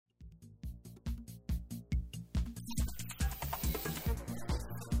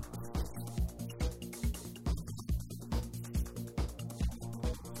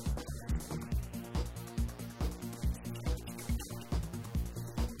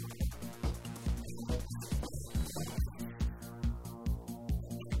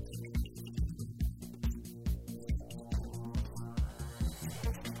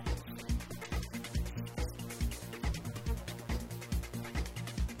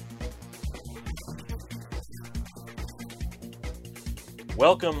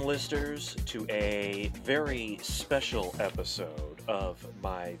Welcome, listeners, to a very special episode of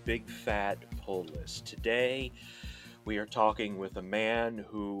my Big Fat Pull List. Today, we are talking with a man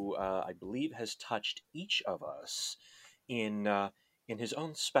who I believe has touched each of us in his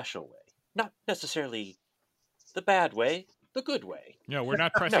own special way. Not necessarily the bad way, the good way. No, we're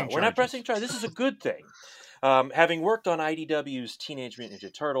not pressing No, charges. we're not pressing charges. This is a good thing. Having worked on IDW's Teenage Mutant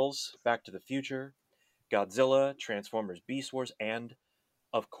Ninja Turtles, Back to the Future, Godzilla, Transformers Beast Wars, and,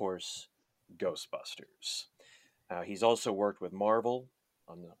 of course, Ghostbusters. He's also worked with Marvel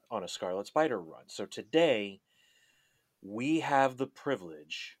on a Scarlet Spider run. So today, we have the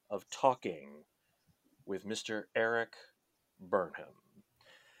privilege of talking with Mr. Eric Burnham.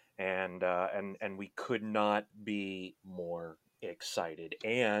 And we could not be more excited.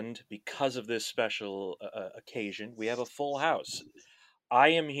 And because of this special occasion, we have a full house. I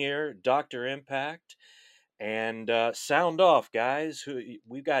am here, Dr. Impact, and sound off, guys.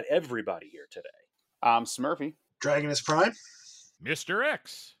 We've got everybody here today. I'm Smurfy. Dragonus Prime. Mr.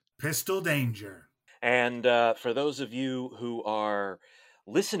 X. Pistol Danger. And for those of you who are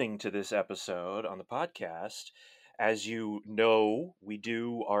listening to this episode on the podcast, as you know, we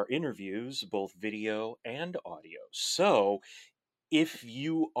do our interviews, both video and audio. So if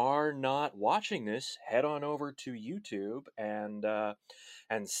you are not watching this, head on over to YouTube and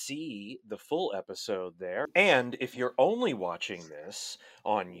see the full episode there. And if you're only watching this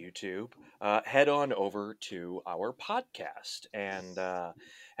on YouTube, head on over to our podcast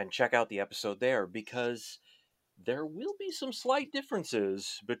and check out the episode there, because there will be some slight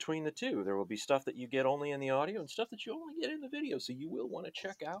differences between the two. There will be stuff that you get only in the audio and stuff that you only get in the video, so you will want to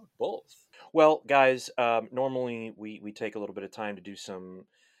check out both. Well, guys, normally we take a little bit of time to do some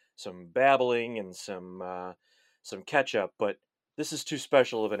babbling and some catch up, but this is too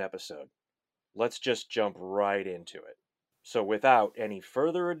special of an episode. Let's just jump right into it. So without any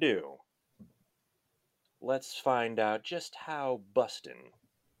further ado, let's find out just how bustin'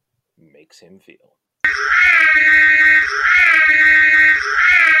 makes him feel.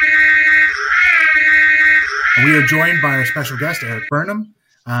 We are joined by our special guest, Eric Burnham,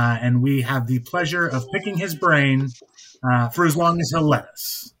 and we have the pleasure of picking his brain for as long as he'll let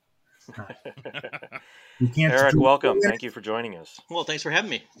us. Eric, welcome. Thank you for joining us. Well, thanks for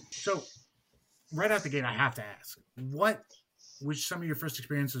having me. So, right out the gate, I have to ask, what were some of your first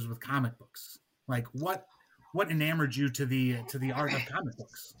experiences with comic books? Like, what enamored you to the art of comic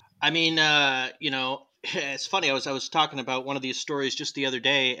books? I mean, it's funny. I was talking about one of these stories just the other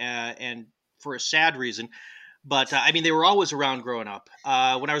day, and for a sad reason. But I mean, they were always around growing up.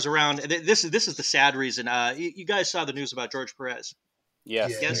 When I was around, this is the sad reason. You guys saw the news about George Perez.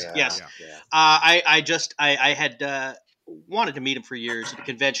 Yes. Yes. Yeah. I had wanted to meet him for years at a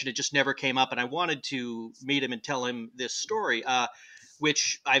convention. It just never came up, and I wanted to meet him and tell him this story,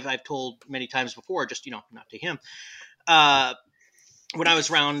 which I've told many times before. Just not to him. When I was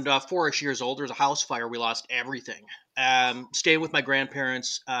around 4-ish years old, there was a house fire. We lost everything. Staying with my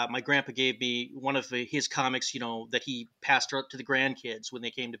grandparents, my grandpa gave me one of his comics, that he passed out to the grandkids when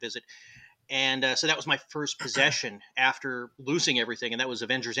they came to visit. And so that was my first possession after losing everything. And that was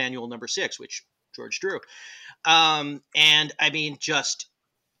Avengers Annual number 6, which George drew. And I mean,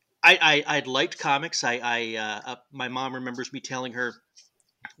 I'd liked comics. My mom remembers me telling her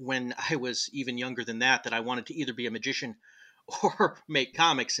when I was even younger than that I wanted to either be a magician or make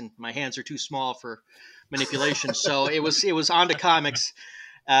comics, and my hands are too small for manipulation. So it was on to comics.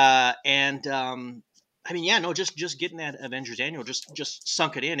 I mean, just getting that Avengers Annual just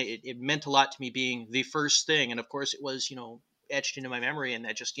sunk it in. It meant a lot to me being the first thing. And of course it was, etched into my memory, and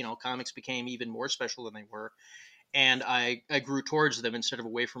that just, comics became even more special than they were. And I grew towards them instead of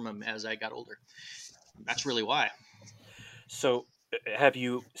away from them as I got older. That's really why. So have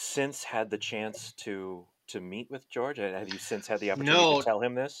you since had the chance to meet with George? Have you since had the opportunity to tell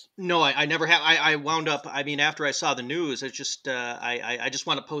him this? No, I never have. I wound up, I mean, after I saw the news, it's just, I just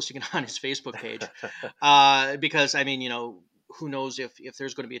wound up posting it on his Facebook page. Because, I mean, who knows if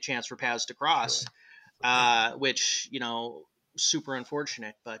there's going to be a chance for paths to cross, which, super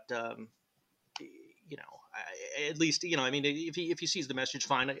unfortunate, but, at least, I mean, if he sees the message,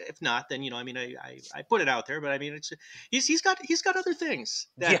 fine. If not, then, I mean, I put it out there, but I mean, he's got other things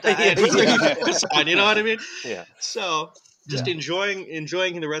that on, you know what I mean? Yeah. So just enjoying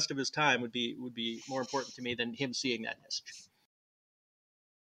the rest of his time would be more important to me than him seeing that message.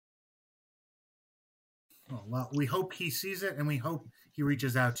 Well, we hope he sees it, and we hope he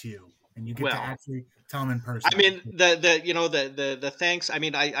reaches out to you, and you get to actually tell him in person. I mean, the thanks. I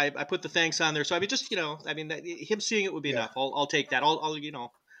mean, I put the thanks on there, so I mean, just I mean, him seeing it would be enough. I'll take that. I'll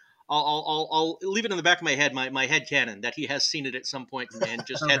I'll leave it in the back of my head, my head canon, that he has seen it at some point and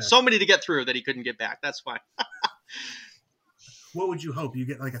just Okay. had so many to get through that he couldn't get back. That's fine. What would you hope? You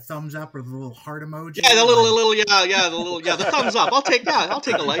get like a thumbs up or the little heart emoji? Yeah, the little, the thumbs up. I'll take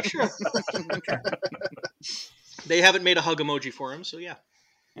a like, sure. Okay. They haven't made a hug emoji for him, so yeah.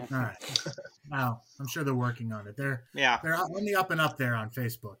 All right. Wow. I'm sure they're working on it. They're Yeah, on the up and up there on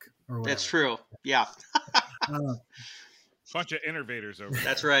Facebook or whatever. that's true. Yeah, Bunch of innovators over there.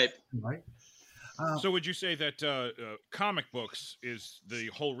 that's right. Right. So would you say that comic books is the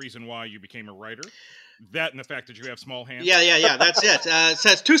whole reason why you became a writer? That and the fact that you have small hands? Yeah. That's it. So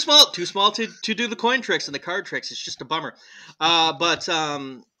it's too small to do the coin tricks and the card tricks. It's just a bummer. But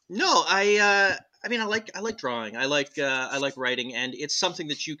no, I mean, I like drawing. I like writing, and it's something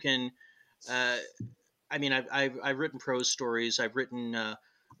that you can. I mean, I've written prose stories. I've written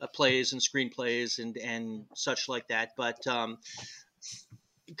plays and screenplays and such like that. But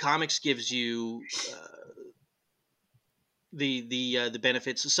comics gives you the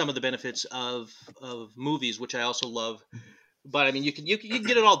benefits, some of the benefits of movies, which I also love. But I mean, you can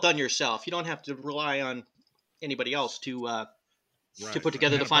get it all done yourself. You don't have to rely on anybody else to put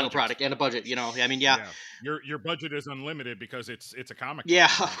together And the a final budget. product and a budget. I mean, yeah. Your budget is unlimited because it's a comic. Yeah,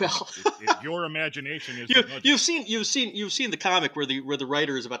 book. well. Your imagination is the budget. You've seen the comic where the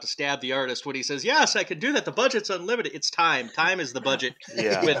writer is about to stab the artist when he says, "Yes, I can do that. The budget's unlimited." It's time. Time is the budget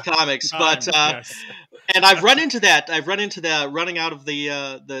Yeah. with comics. Time, But yes. and I've run into that. I've run into the running out of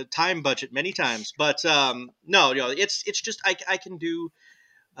the time budget many times. But no, it's just I can do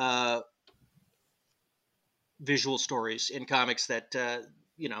visual stories in comics that I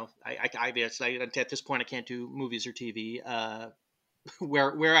at this point I can't do movies or TV.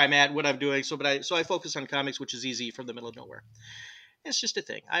 Where I'm at, what I'm doing. So I focus on comics, which is easy from the middle of nowhere. It's just a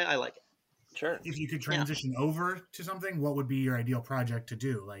thing. I like it. Sure. If you could transition over to something, what would be your ideal project to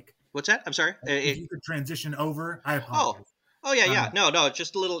do? Like, What's that? I'm sorry. if you could transition over, I apologize. Oh yeah. No,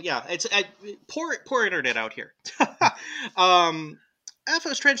 just a little. Yeah, it's poor internet out here. If I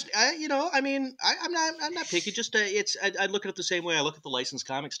was I mean, I'm not picky. Just I look at it the same way I look at the licensed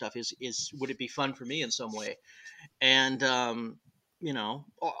comic stuff. Is would it be fun for me in some way? And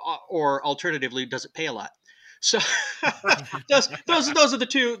or alternatively, does it pay a lot? So those are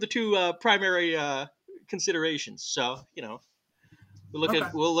the two primary considerations. So we'll look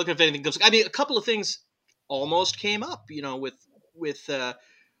at if anything goes. I mean, a couple of things almost came up, with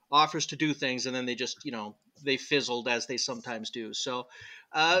offers to do things, and then they just they fizzled, as they sometimes do. So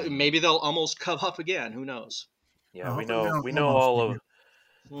maybe they'll almost come up again. Who knows? Yeah, we Hopefully know we don't almost do.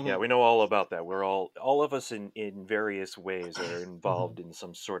 Yeah, we know all about that. We're all of us in various ways are involved in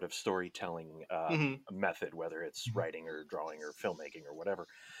some sort of storytelling method, whether it's writing or drawing or filmmaking or whatever.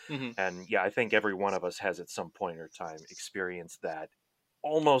 And yeah, I think every one of us has at some point or time experienced that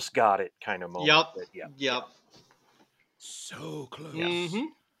almost got it kind of moment. Yep. So close.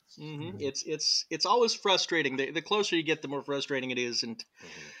 It's always frustrating. The closer you get, the more frustrating it is, and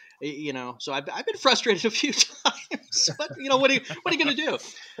so I've been frustrated a few times. But what are you going to do?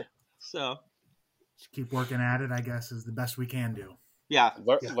 So Just keep working at it, I guess, is the best we can do. yeah.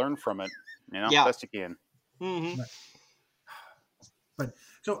 Learn from it, Yeah. best you can. But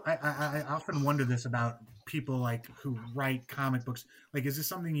so I often wonder this about people like who write comic books. Like, is this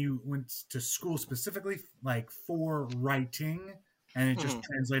something you went to school specifically like for writing and it just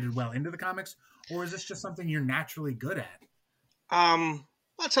translated well into the comics? Or is this just something you're naturally good at?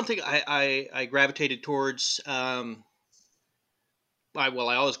 That's something I gravitated towards. I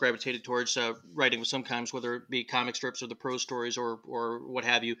always gravitated towards writing with sometimes, whether it be comic strips or the prose stories or what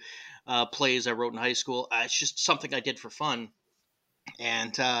have you, plays I wrote in high school. It's just something I did for fun,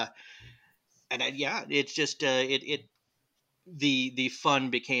 and it's just the fun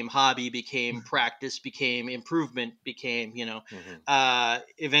became hobby, became practice, became improvement, became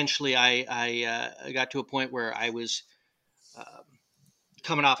eventually I got to a point where I was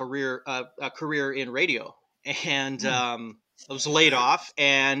coming off a career in radio, and I was laid off,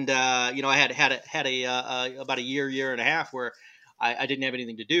 and I had about a year and a half where I didn't have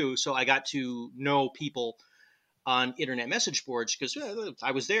anything to do, so I got to know people on internet message boards because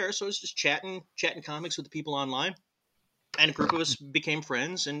I was there, so I was just chatting comics with the people online, and a group of us became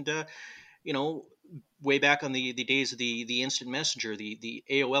friends, and way back on the days of the instant messenger, the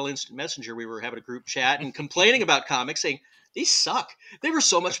AOL instant messenger, we were having a group chat and complaining about comics, saying these suck. They were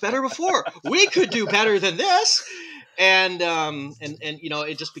so much better before. We could do better than this. And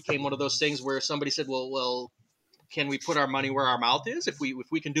it just became one of those things where somebody said, well, can we put our money where our mouth is? If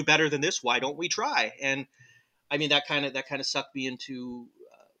we can do better than this, why don't we try? And I mean, that kind of sucked me into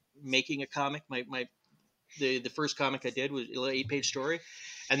making a comic. The first comic I did was an 8-page story,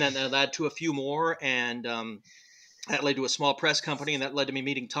 and then that led to a few more, and that led to a small press company, and that led to me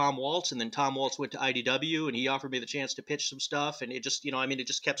meeting Tom Waltz, and then Tom Waltz went to IDW, and he offered me the chance to pitch some stuff, and it just, it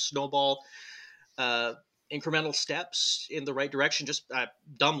just kept snowball, incremental steps in the right direction, just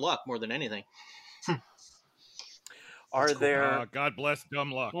dumb luck more than anything. Are there? God bless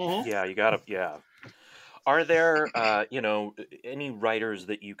dumb luck. Yeah, you gotta. Yeah. Are there, any writers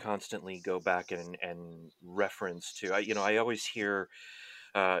that you constantly go back and reference to? I always hear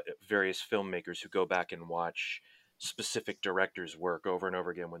various filmmakers who go back and watch specific directors' work over and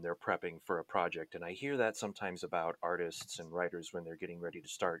over again when they're prepping for a project, and I hear that sometimes about artists and writers when they're getting ready to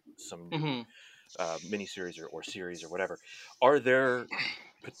start some new miniseries or series or whatever. Are there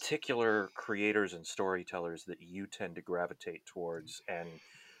particular creators and storytellers that you tend to gravitate towards and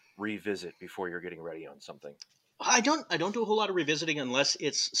revisit before you're getting ready on something? I don't do a whole lot of revisiting unless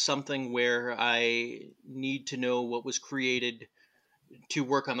it's something where I need to know what was created to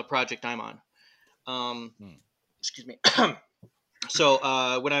work on the project I'm on. Excuse me.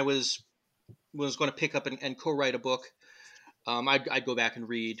 So when I was going to pick up and co-write a book, I'd go back and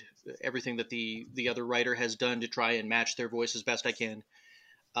read everything that the other writer has done to try and match their voice as best I can.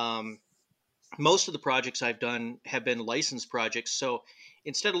 Most of the projects I've done have been licensed projects, so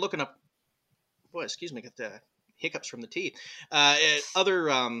instead of looking up, excuse me, I got the hiccups from the tea.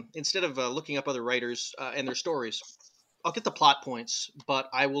 Instead of looking up other writers and their stories, I'll get the plot points, but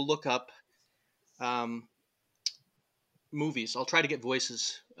I will look up movies. I'll try to get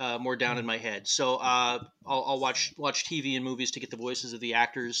voices more down in my head. So I'll watch TV and movies to get the voices of the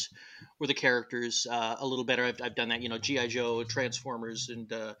actors or the characters a little better. I've done that, G.I. Joe, Transformers,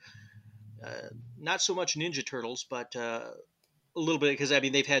 and not so much Ninja Turtles, but a little bit, because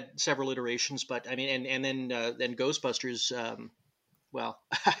they've had several iterations. But and then Ghostbusters. Well,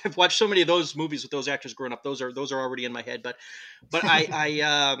 I've watched so many of those movies with those actors growing up. Those are already in my head. But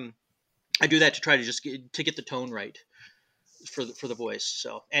I do that to try to just get the tone right for the voice.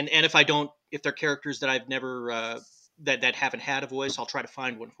 So and if they're characters that I've never that haven't had a voice, I'll try to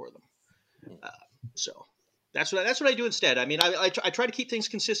find one for them. So that's what I do instead. I try to keep things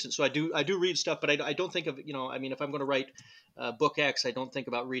consistent. So I do read stuff, but I don't think of, if I'm going to write book X, I don't think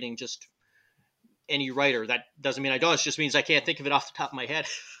about reading just any writer. That doesn't mean I don't. It just means I can't think of it off the top of my head.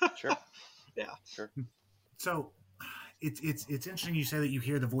 Sure. Yeah. Sure. So it's interesting you say that you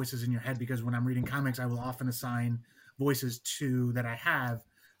hear the voices in your head, because when I'm reading comics, I will often assign voices to that I have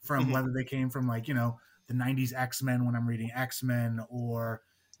from whether they came from the 90s X-Men when I'm reading X-Men, or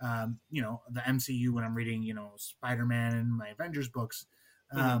the MCU when I'm reading Spider-Man and my Avengers books.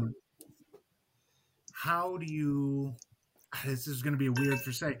 How do you, this is going to be weird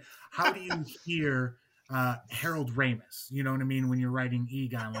for say, how do you hear Harold Ramis, you know what I mean, when you're writing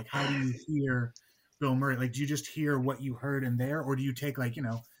Egon? Like, how do you hear Bill Murray? Like, do you just hear what you heard in there, or do you take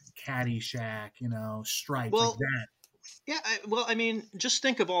Caddyshack, Stripes, like that? Yeah, just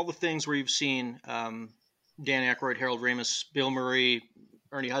think of all the things where you've seen Dan Aykroyd, Harold Ramis, Bill Murray,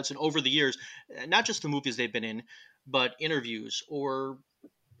 Ernie Hudson over the years, not just the movies they've been in, but interviews or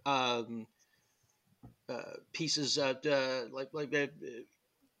pieces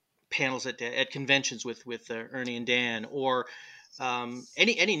panels at conventions with Ernie and Dan, or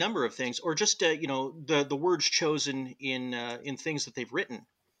any number of things, or just the words chosen in things that they've written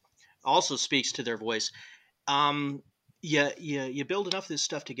also speaks to their voice. You build enough of this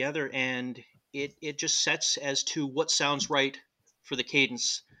stuff together, and it just sets as to what sounds right for the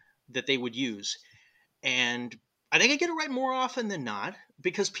cadence that they would use. And I think I get it right more often than not,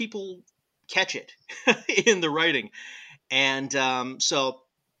 because people catch it in the writing. And so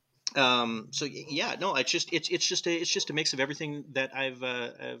yeah, no, it's just a mix of everything that I've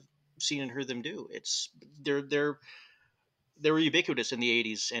seen and heard them do. They were ubiquitous in the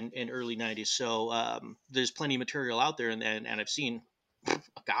 80s and early 90s. So there's plenty of material out there, and I've seen,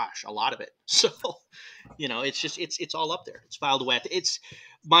 gosh, a lot of it. So, it's all up there. It's filed away. It's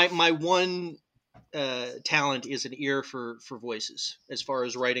my one talent is an ear for voices. As far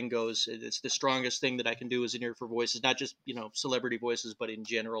as writing goes, it's the strongest thing that I can do is an ear for voices, not just, celebrity voices, but in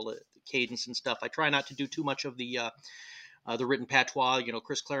general, the cadence and stuff. I try not to do too much of the written patois,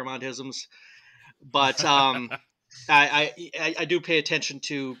 Chris Claremontisms, but I do pay attention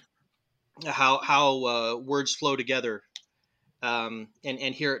to how words flow together,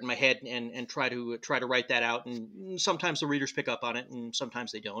 and hear it in my head, and try to write that out. And sometimes the readers pick up on it, and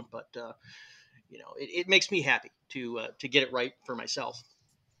sometimes they don't. But it makes me happy to get it right for myself.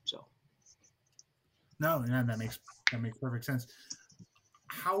 So no, that makes perfect sense.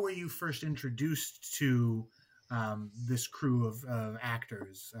 How were you first introduced to this crew of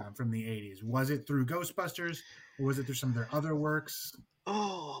actors from the 80s? Was it through Ghostbusters, or was it through some of their other works?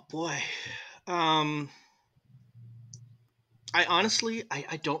 Oh boy. Um, I honestly,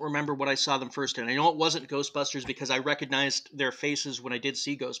 I don't remember what I saw them first in. I know it wasn't Ghostbusters because I recognized their faces when I did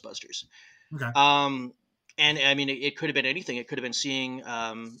see Ghostbusters. Okay. Um, and I mean, it could have been anything. It could have been seeing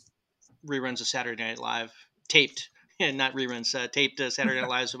reruns of Saturday Night Live, taped, and not reruns, taped Saturday Night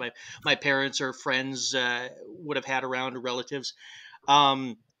Lives that my parents or friends would have had around, or relatives.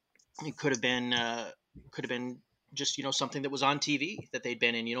 Um, it could have been just something that was on TV that they'd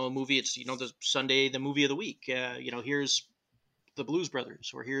been in. A movie. It's the Sunday, the movie of the week. Here's the Blues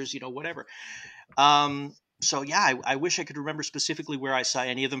Brothers, or here's whatever. So yeah, I wish I could remember specifically where I saw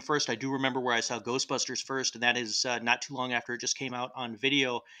any of them first. I do remember where I saw Ghostbusters first, and that is not too long after it just came out on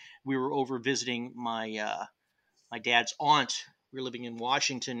video. We were over visiting my dad's aunt. We were living in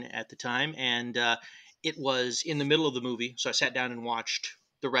Washington at the time, and it was in the middle of the movie. So I sat down and watched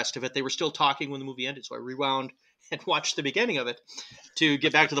the rest of it. They were still talking when the movie ended, so I rewound and watched the beginning of it to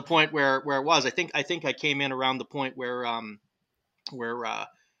get back to the point where it was. I think I came in around the point where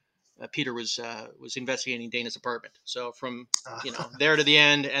Peter was investigating Dana's apartment. So from there to the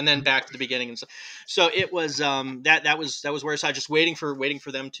end, and then back to the beginning, and so it was that was where I saw, just waiting for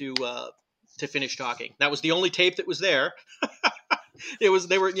them to finish talking. That was the only tape that was there. There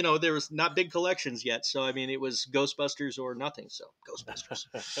was not big collections yet, so I mean it was Ghostbusters or nothing. So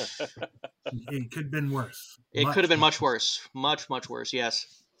Ghostbusters. It could have been worse. It could have been much worse, much worse. Yes.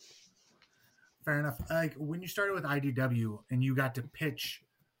 Fair enough. Like when you started with IDW and you got to pitch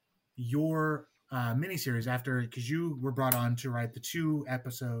your miniseries after, because you were brought on to write the two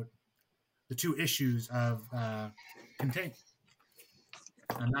issues of Contain.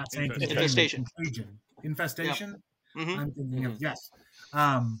 I'm not saying Infestation. Infestation. Yep. Mm-hmm. I'm thinking of yes.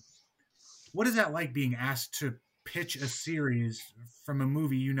 What is that like, being asked to pitch a series from a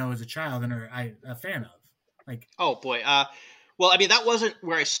movie you know as a child and are a fan of? Like, oh boy. Well, I mean that wasn't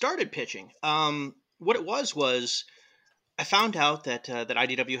where I started pitching. What it was I found out that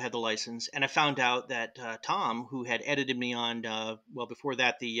IDW had the license, and I found out that Tom, who had edited me on before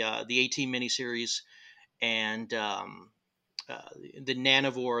that the A-Team miniseries and the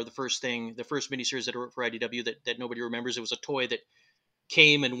Nanivore, the first miniseries that I wrote for IDW that nobody remembers. It was a toy that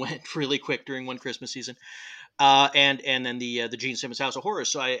came and went really quick during one Christmas season. And then the Gene Simmons House of Horrors.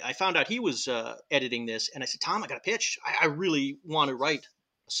 So I found out he was editing this, and I said, Tom, I got a pitch. I really want to write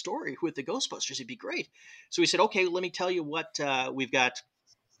a story with the Ghostbusters. It'd be great. So he said, okay, let me tell you what we've got.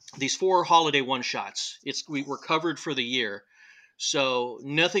 These 4 holiday one shots. We're covered for the year, so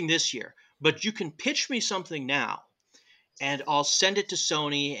nothing this year. But you can pitch me something now, and I'll send it to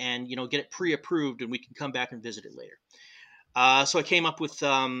Sony and get it pre-approved, and we can come back and visit it later. So I came up with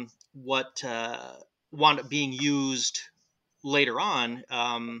what wound up being used later on,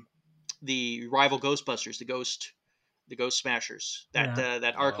 the rival Ghostbusters, the Ghost Smashers,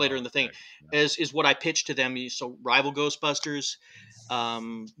 that arc later in the thing, is what I pitched to them. So rival Ghostbusters,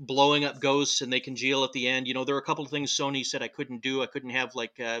 blowing up ghosts and they congeal at the end. There are a couple of things Sony said I couldn't do. I couldn't have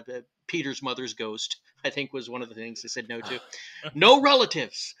like Peter's mother's ghost, I think was one of the things they said no to. No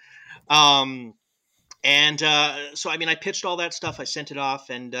relatives. And so, I mean, I pitched all that stuff. I sent it off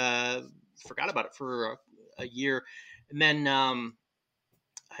and forgot about it for a year. And then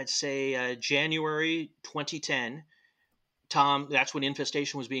I'd say January 2010, Tom, that's when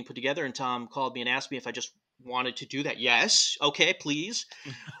Infestation was being put together. And Tom called me and asked me if I just wanted to do that. Yes. Okay, please.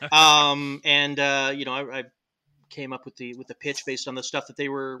 I came up with the pitch based on the stuff that they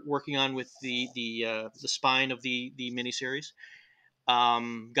were working on with the spine of the miniseries.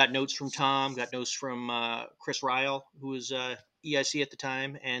 Got notes from Tom, got notes from Chris Ryle, who was EIC at the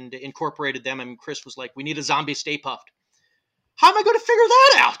time, and incorporated them. I mean, Chris was like, we need a zombie Stay Puffed. How am I going to figure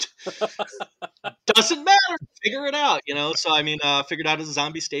that out? Doesn't matter. Figure it out, So, I mean, figured out a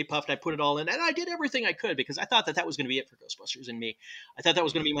zombie Stay Puffed. I put it all in, and I did everything I could because I thought that was going to be it for Ghostbusters and me. I thought that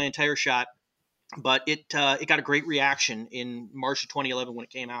was going to be my entire shot, but it got a great reaction in March of 2011 when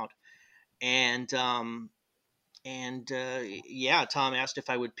it came out. And Tom asked if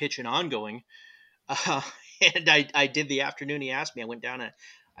I would pitch an ongoing, and I did the afternoon he asked me. I went down and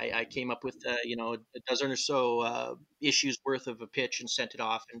I came up with a dozen or so issues worth of a pitch and sent it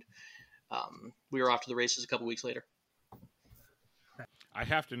off, and we were off to the races a couple weeks later. I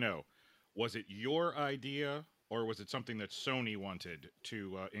have to know, was it your idea or was it something that Sony wanted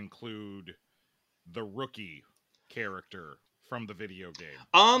to include the Rookie character from the video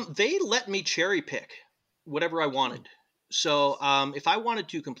game? They let me cherry pick whatever I wanted. So if I wanted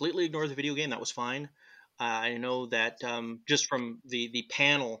to completely ignore the video game, that was fine. I know that just from the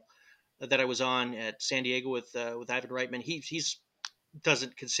panel that I was on at San Diego with Ivan Reitman, he's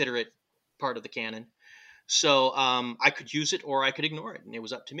doesn't consider it part of the canon. So I could use it or I could ignore it, and it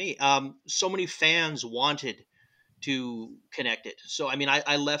was up to me. So many fans wanted to connect it, so I mean,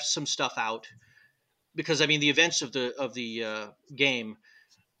 I left some stuff out because I mean, the events of the game,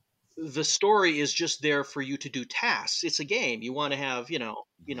 the story is just there for you to do tasks. It's a game. You want to have,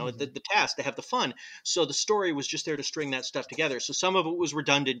 the task to have the fun. So the story was just there to string that stuff together. So some of it was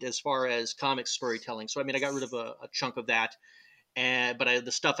redundant as far as comic storytelling. So I mean, I got rid of a chunk of that, but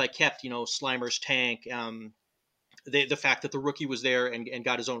the stuff I kept, Slimer's tank, the fact that the rookie was there and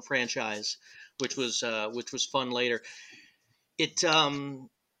got his own franchise, which was fun later. It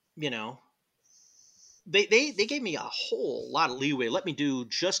you know they gave me a whole lot of leeway. Let me do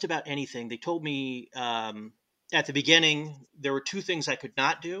just about anything. They told me at the beginning there were two things I could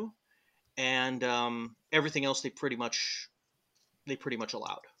not do, and everything else they pretty much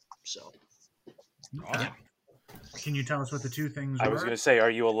allowed. So Awesome. Can you tell us what the two things I were? was going to say, are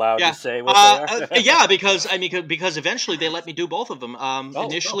you allowed Yeah. to say what they are? Yeah, because eventually they let me do both of them.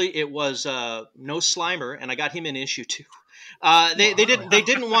 Initially it was no Slimer, and I got him in issue 2. They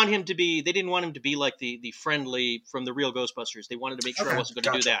didn't want him to be like the friendly from the real Ghostbusters. They wanted to make sure I wasn't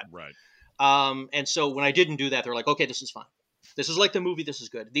going to do that. Right. And so when I didn't do that, they're like, okay, this is fine. This is like the movie. This is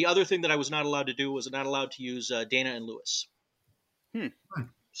good. The other thing that I was not allowed to do was not allowed to use Dana and Lewis.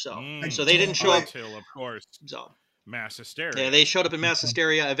 So they didn't show up until, of course, So Mass Hysteria. yeah, they showed up in Mass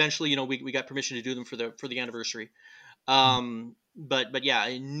Hysteria. Eventually, we got permission to do them for the anniversary. But yeah,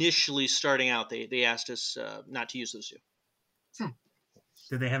 initially starting out, they asked us not to use those two.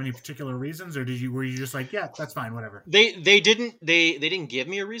 Did they have any particular reasons, or were you just like, yeah, that's fine, whatever? They didn't give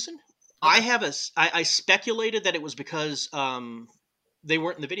me a reason. I speculated that it was because they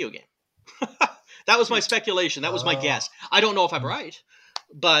weren't in the video game. That was my speculation. That was my guess. I don't know if I'm right,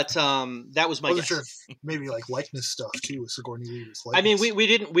 but that was my I guess. wasn't sure if maybe like likeness stuff too with Sigourney Weaver's likeness. I mean, we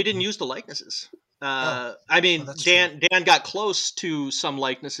didn't use the likenesses. I mean, that's Dan got close to some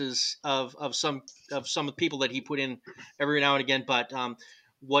likenesses of some of the people that he put in every now and again, but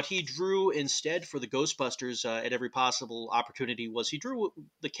what he drew instead for the Ghostbusters at every possible opportunity was he drew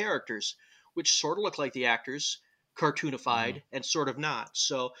the characters, which sort of look like the actors, cartoonified and sort of not.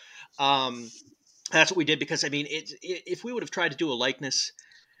 So that's what we did, because I mean, if we would have tried to do a likeness,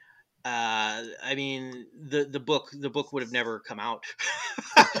 I mean, the book would have never come out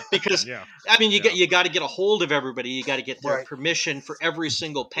because I mean, you got to get a hold of everybody. You got to get their permission for every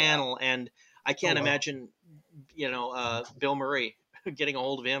single panel, and I can't imagine, Bill Murray getting a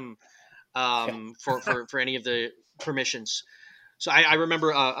hold of him for any of the permissions. So I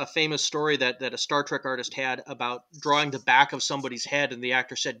remember a famous story that a Star Trek artist had about drawing the back of somebody's head, and the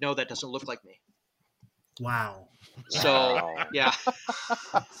actor said, "No, that doesn't look like me." Wow. So yeah.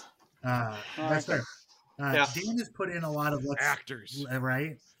 That's fair. Dan has put in a lot of actors,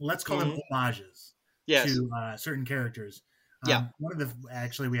 right? Let's call them homages to certain characters. One of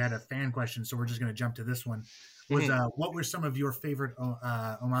actually, we had a fan question, so we're just going to jump to this one. Was what were some of your favorite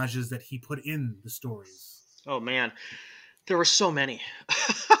homages that he put in the stories? Oh man, there were so many.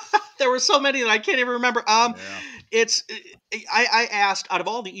 There were so many that I can't even remember. It's I asked, out of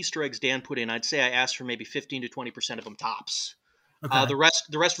all the Easter eggs Dan put in, I'd say I asked for maybe 15 to 20% of them tops. Okay. The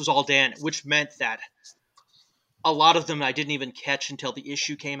rest was all Dan, which meant that a lot of them I didn't even catch until the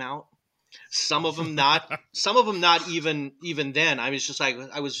issue came out. Some of them not even then. I was just like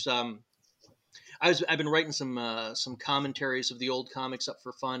I've been writing some commentaries of the old comics up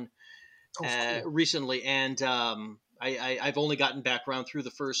for fun recently, and I've only gotten back around through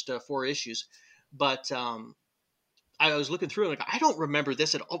the first 4 issues, but I was looking through and like, I don't remember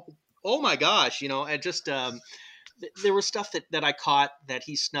this at all. Oh my gosh, I just there was stuff that I caught that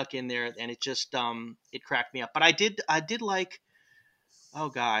he snuck in there, and it just it cracked me up. But I did like, oh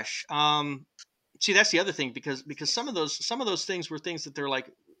gosh, see, that's the other thing, because some of those things were things that they're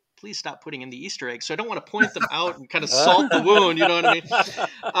like, please stop putting in the Easter eggs. So I don't want to point them out and kind of salt the wound. You know what I mean?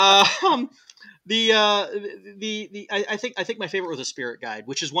 I think my favorite was the Spirit Guide,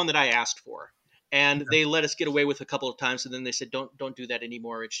 which is one that I asked for, and they let us get away with a couple of times, and then they said don't do that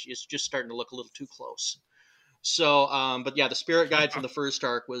anymore. It's just starting to look a little too close. So, but yeah, the Spirit Guide from the first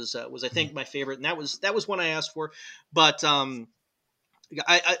arc was I think my favorite, and that was one I asked for. But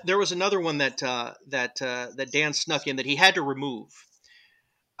there was another one that Dan snuck in that he had to remove,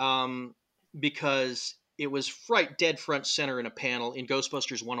 because it was dead front center in a panel in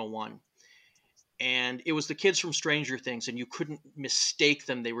Ghostbusters 101. And it was the kids from Stranger Things, and you couldn't mistake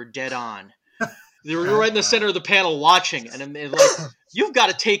them. They were dead on. They were right in the center of the panel watching, and I'm like, you've got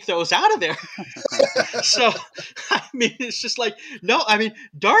to take those out of there. So, I mean, it's just like, no, I mean,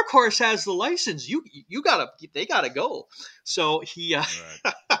 Dark Horse has the license. They gotta go. So he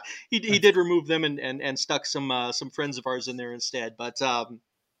Right. he did remove them and stuck some friends of ours in there instead. But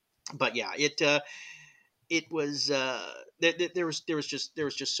yeah, it was there was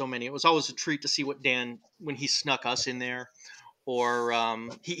just so many. It was always a treat to see what Dan, when he snuck us in there, or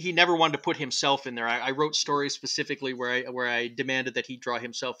he never wanted to put himself in there. I wrote stories specifically where I demanded that he draw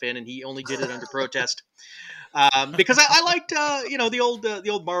himself in, and he only did it under protest. Because I liked the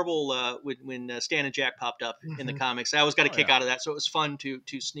old Marvel when Stan and Jack popped up in the comics. I always got a kick out of that, so it was fun to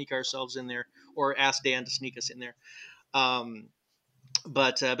sneak ourselves in there, or ask Dan to sneak us in there.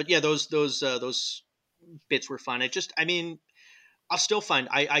 But yeah, those bits were fun. I'll still find.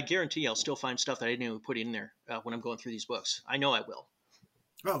 I guarantee I'll still find stuff that I didn't even put in there when I'm going through these books. I know I will.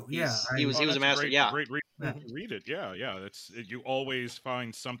 Oh yeah, He was a master. Great read it. Yeah. You always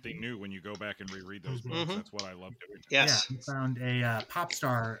find something new when you go back and reread those books. Mm-hmm. That's what I love doing. Yes. Yeah, I found a pop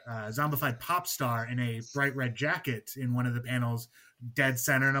star, zombified pop star in a bright red jacket in one of the panels, dead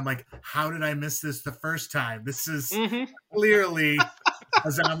center, and I'm like, how did I miss this the first time? This is clearly a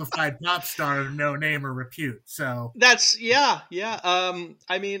zombified pop star of no name or repute. So that's yeah.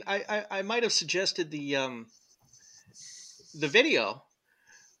 I mean, I might have suggested the video,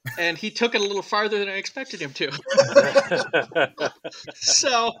 and he took it a little farther than I expected him to.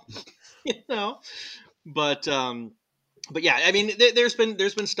 So, but yeah, I mean, there's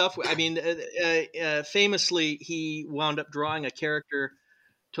been stuff. I mean, famously, he wound up drawing a character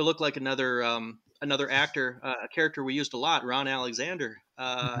to look like another actor, a character we used a lot, Ron Alexander,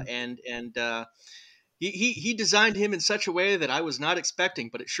 and he designed him in such a way that I was not expecting,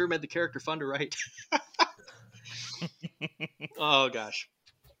 but it sure made the character fun to write. Oh gosh,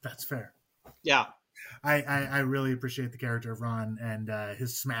 that's fair. Yeah, I really appreciate the character of Ron and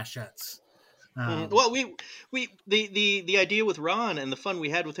his smashettes. Well, the idea with Ron and the fun we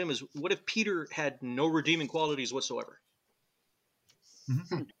had with him is, what if Peter had no redeeming qualities whatsoever?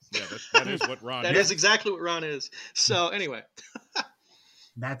 Yeah, that is what Ron. That is exactly what Ron is. So anyway,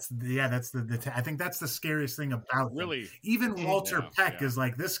 I think that's the scariest thing about really. Them. Even Walter Peck is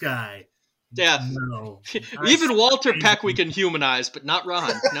like, this guy. Yeah. No. Even Walter Peck we can humanize, but not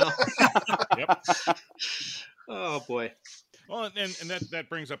Ron. No. Yep. Oh boy. Well, and that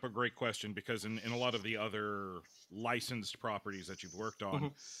brings up a great question, because in a lot of the other licensed properties that you've worked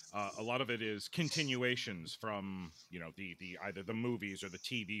on, a lot of it is continuations from the either the movies or the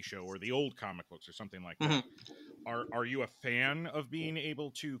TV show or the old comic books or something like that. Are you a fan of being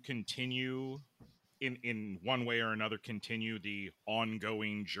able to continue in one way or another, continue the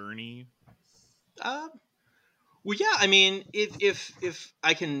ongoing journey? Well, yeah. I mean, if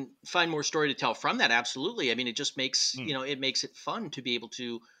I can find more story to tell from that, absolutely. I mean, it just makes it makes it fun to be able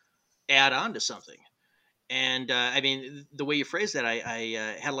to add on to something. And I mean, the way you phrased that,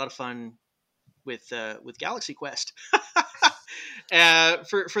 I had a lot of fun with Galaxy Quest for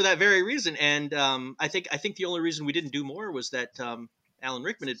that very reason. And I think the only reason we didn't do more was that Alan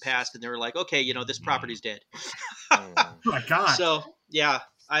Rickman had passed, and they were like, okay, this property's dead. Oh my God. So yeah,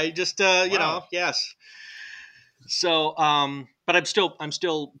 I just yes. So, but I'm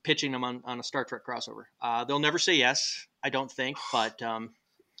still pitching them on a Star Trek crossover. They'll never say yes, I don't think, but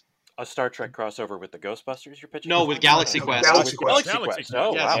a Star Trek crossover with the Ghostbusters you're pitching? No, with Galaxy Quest. Galaxy Quest.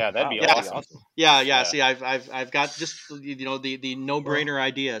 Oh, yes. wow. Yeah, that'd be awesome. awesome. Yeah. See, I've got just the no brainer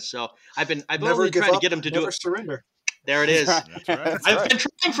idea. So I've been Never only give trying up, to get them to do never it. surrender. There it is. That's right. I've been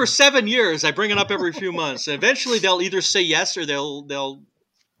trying for 7 years. I bring it up every few months. Eventually, they'll either say yes or they'll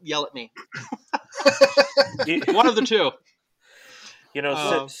yell at me. One of the two.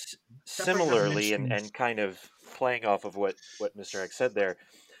 Similarly, and kind of playing off of what Mr. X said there,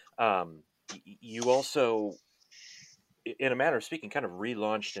 you also, in a manner of speaking, kind of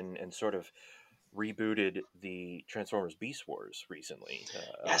relaunched and sort of rebooted the Transformers Beast Wars recently.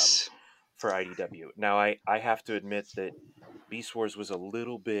 Yes. For IDW. Now, I have to admit that Beast Wars was a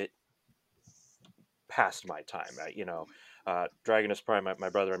little bit past my time. Dragonus Prime, my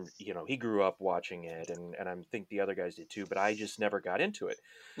brother, he grew up watching it, and I think the other guys did too, but I just never got into it.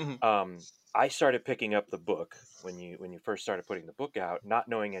 I started picking up the book when you first started putting the book out, not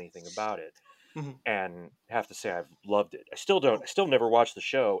knowing anything about it, and have to say I've loved it. I still never watched the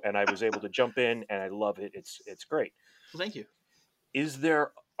show, and I was able to jump in, and I love it. It's great. Well, thank you.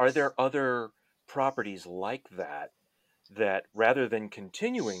 Are there other properties like that rather than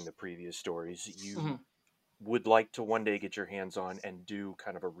continuing the previous stories, you would like to one day get your hands on and do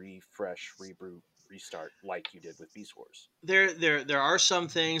kind of a refresh, reboot restart like you did with Beast Wars. There are some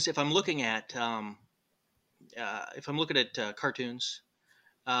things. If I'm looking at cartoons,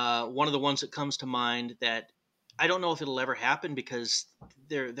 one of the ones that comes to mind that I don't know if it'll ever happen because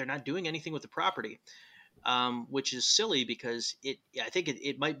they're not doing anything with the property, which is silly because I think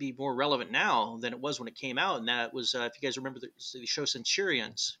it might be more relevant now than it was when it came out, and that was if you guys remember the show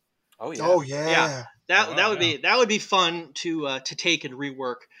Centurions. Oh yeah. Oh yeah. That would be fun to take and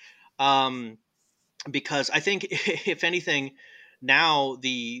rework, because I think if anything, now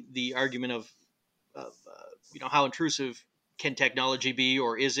the argument of how intrusive can technology be,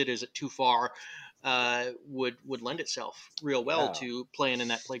 or is it too far, would lend itself real well to playing in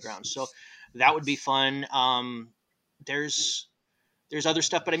that playground. So that would be fun. There's other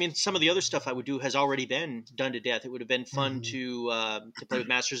stuff, but I mean, some of the other stuff I would do has already been done to death. It would have been fun to play with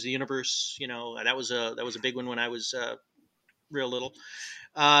Masters of the Universe. That was a big one when I was real little.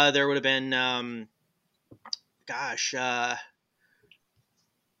 There would have been,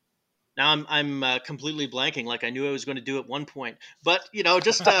 now I'm completely blanking. Like I knew I was going to do at one point, but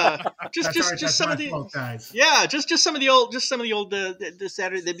just some of the guys. Yeah, just some of the old the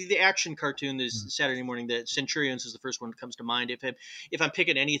Saturday the action cartoon this Saturday morning. The Centurions is the first one that comes to mind. If I'm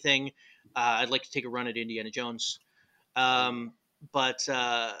picking anything, I'd like to take a run at Indiana Jones. But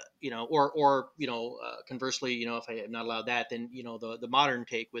conversely, if I am not allowed that, then the modern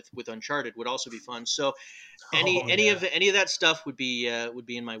take with Uncharted would also be fun. So any of that stuff would be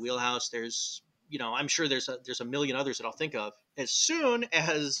in my wheelhouse. There's I'm sure there's a million others that I'll think of as soon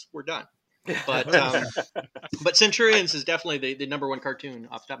as we're done. But Centurions is definitely the number one cartoon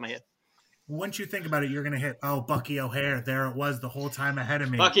off the top of my head. Once you think about it, you're gonna hit Bucky O'Hare. There it was the whole time ahead of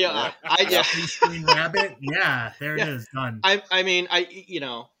me. Bucky, Green Rabbit. Yeah, there it is. Done. I'd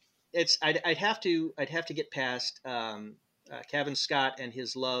have to get past Kevin Scott and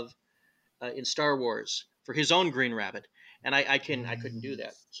his love in Star Wars for his own Green Rabbit, and I couldn't do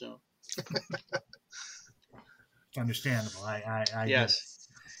that. So it's understandable. I yes,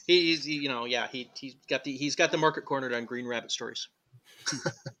 he's got the market cornered on Green Rabbit stories.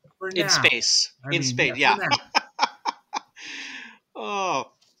 In space. Yeah.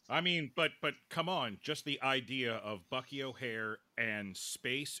 Oh. I mean, but come on, just the idea of Bucky O'Hare and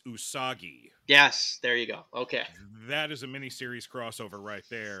Space Usagi. Yes, there you go. Okay. That is a miniseries crossover right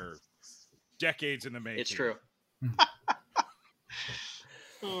there. Decades in the making. It's true.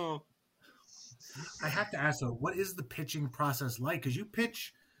 Oh. I have to ask though, what is the pitching process like? Because you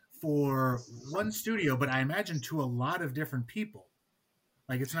pitch for one studio, but I imagine to a lot of different people.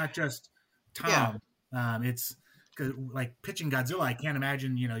 Like it's not just Tom. Yeah. It's like pitching Godzilla. I can't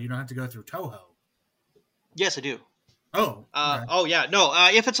imagine. You don't have to go through Toho. Yes, I do. Oh. Okay. Oh yeah. No.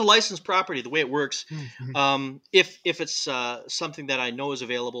 If it's a licensed property, the way it works, if it's something that I know is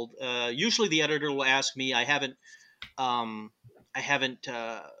available, usually the editor will ask me. I haven't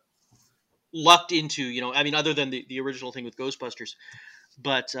lucked into other than the original thing with Ghostbusters,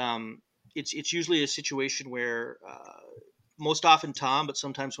 but it's usually a situation where. Most often Tom, but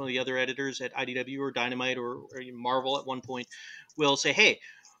sometimes one of the other editors at IDW or Dynamite or Marvel at one point will say, hey,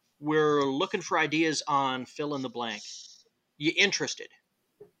 we're looking for ideas on fill in the blank. You interested?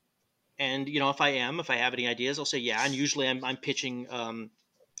 And, if I have any ideas, I'll say, yeah. And usually I'm pitching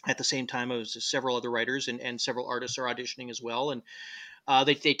at the same time as several other writers and several artists are auditioning as well. And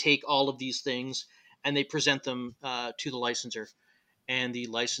they take all of these things and they present them to the licensor. And the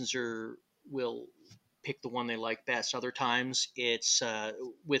licensor will pick the one they like best. Other times it's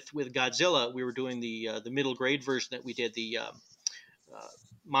with Godzilla, we were doing the middle grade version that we did, the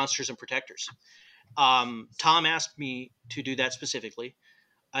Monsters and Protectors. Tom asked me to do that specifically.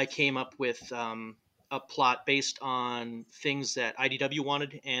 I came up with a plot based on things that IDW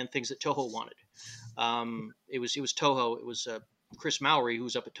wanted and things that Toho wanted. It was Toho. It was Chris Mowry,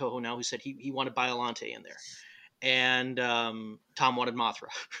 who's up at Toho now, who said he wanted Biollante in there. And Tom wanted Mothra.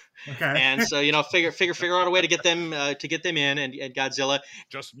 Okay. And so figure out a way to get them in and Godzilla.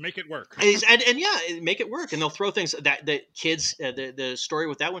 Just make it work. And make it work. And they'll throw things that the kids. The story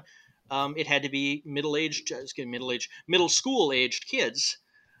with that one, it had to be middle school aged kids.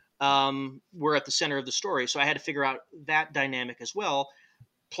 Were at the center of the story, so I had to figure out that dynamic as well.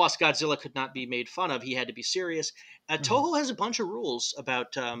 Plus, Godzilla could not be made fun of; he had to be serious. Toho has a bunch of rules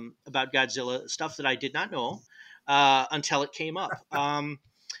about Godzilla, stuff that I did not know. Until it came up.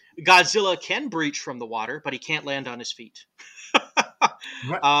 Godzilla can breach from the water, but he can't land on his feet.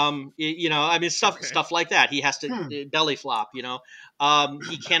 Stuff like that. He has to belly flop.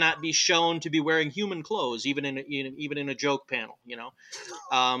 He cannot be shown to be wearing human clothes, even in a joke panel.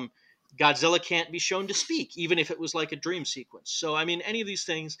 Godzilla can't be shown to speak, even if it was like a dream sequence. So, any of these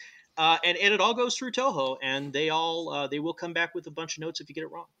things, and it all goes through Toho, and they will come back with a bunch of notes if you get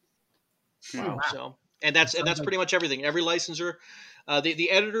it wrong. Wow. So, and that's pretty much everything. Every licensor,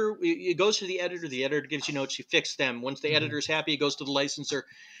 the editor, it goes to the editor. The editor gives you notes. You fix them. Once the editor is happy, it goes to the licensor.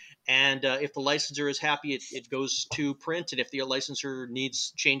 And if the licensor is happy, it goes to print. And if the licensor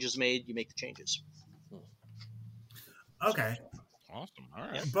needs changes made, you make the changes. Okay. Awesome. All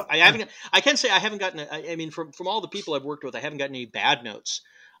right. Yeah. But I can say I haven't gotten. I mean, from all the people I've worked with, I haven't gotten any bad notes.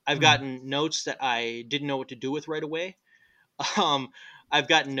 I've gotten notes that I didn't know what to do with right away. I've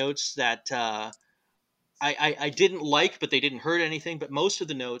gotten notes that I didn't like, but they didn't hurt anything. But most of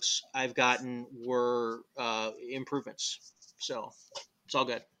the notes I've gotten were improvements. So it's all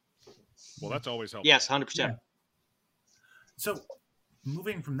good. Well, that's always helpful. Yes, 100%. Yeah. So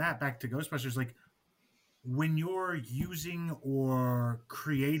moving from that back to Ghostbusters, like when you're using or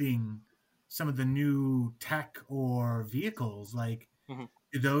creating some of the new tech or vehicles, like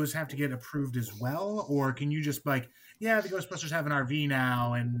do those have to get approved as well? Or can you just like, yeah, the Ghostbusters have an RV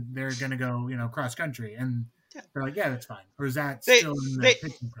now and they're going to go, cross country, and they're like, yeah, that's fine. Or is that still in the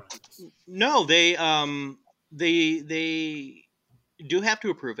pitching process? No, they do have to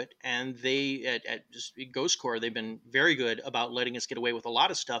approve it, and they at Ghost Corps, they've been very good about letting us get away with a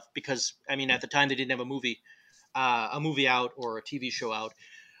lot of stuff because, I mean, at the time they didn't have a movie out or a TV show out.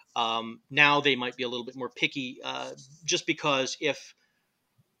 Now they might be a little bit more picky, just because if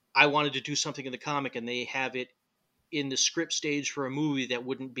I wanted to do something in the comic and they have it in the script stage for a movie that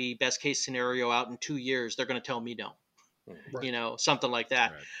wouldn't be best case scenario out in 2 years, they're going to tell me no, Right. Something like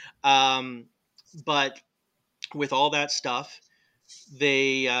that. Right. But with all that stuff,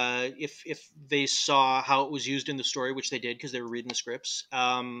 they if they saw how it was used in the story, which they did because they were reading the scripts,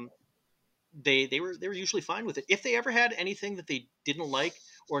 they were usually fine with it. If they ever had anything that they didn't like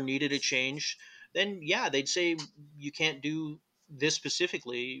or needed a change, then yeah, they'd say you can't do this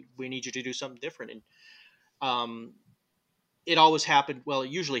specifically. We need you to do something different. And it always happened. Well,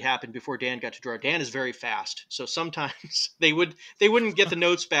 it usually happened before Dan got to draw. Dan is very fast, so sometimes they wouldn't get the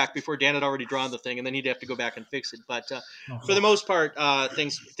notes back before Dan had already drawn the thing, and then he'd have to go back and fix it. But for the most part,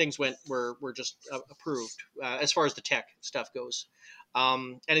 things were just approved as far as the tech stuff goes.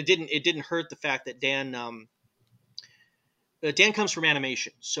 And it didn't hurt the fact that Dan comes from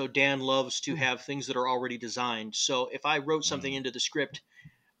animation, so Dan loves to have things that are already designed. So if I wrote something into the script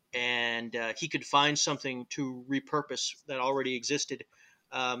and he could find something to repurpose that already existed.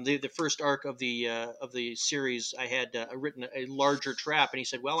 The first arc of the series, I had written a larger trap, and he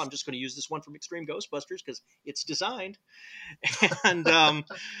said, "Well, I'm just going to use this one from Extreme Ghostbusters because it's designed," and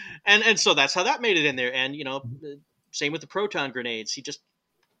so that's how that made it in there. And same with the proton grenades. He just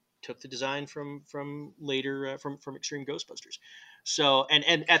took the design from later from Extreme Ghostbusters. So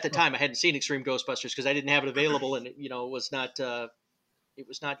and at the time I hadn't seen Extreme Ghostbusters because I didn't have it available, and it was not. It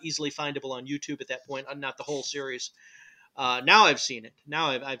was not easily findable on YouTube at that point, not the whole series. Now I've seen it. Now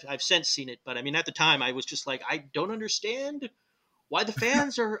I've since seen it. But I mean, at the time, I was just like, I don't understand why the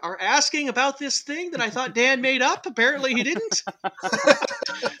fans are asking about this thing that I thought Dan made up. Apparently he didn't.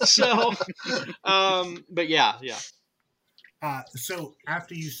 So, but yeah. So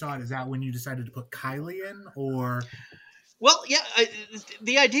after you saw it, is that when you decided to put Kylie in, or? Well, yeah.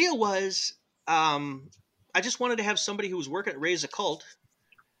 The idea was I just wanted to have somebody who was working at Raise a Cult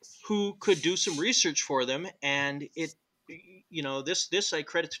who could do some research for them, and it, this I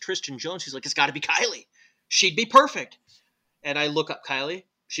credit to Tristan Jones. He's like, it's got to be Kylie. She'd be perfect. And I look up Kylie.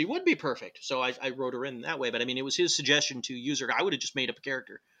 She would be perfect. So I wrote her in that way. But I mean, it was his suggestion to use her. I would have just made up a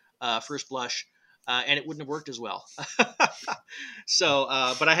character, first blush, and it wouldn't have worked as well. So,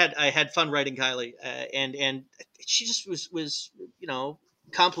 but I had fun writing Kylie, and she just was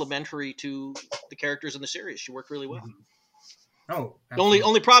complimentary to the characters in the series. She worked really well. Oh, the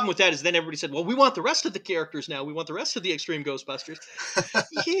only problem with that is then everybody said, well, we want the rest of the characters now. We want the rest of the Extreme Ghostbusters.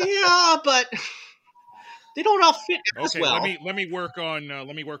 Yeah, but they don't all fit as well. Let me work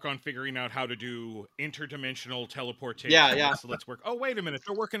on figuring out how to do interdimensional teleportation. Yeah. So let's work. Oh, wait a minute.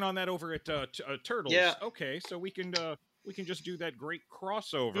 They're working on that over at Turtles. Yeah. Okay, so we can just do that great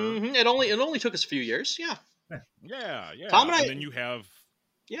crossover. Mm-hmm. It only took us a few years. Yeah. Yeah. Tom and then you have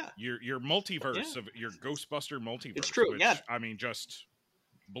your multiverse of your Ghostbuster multiverse. It's true. Which, I mean, just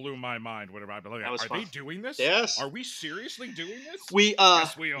blew my mind. Whatever. Are they doing this? Yes. Are we seriously doing this?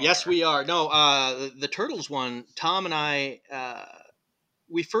 Yes, we are. Yes, we are. No, the Turtles one. Tom and I,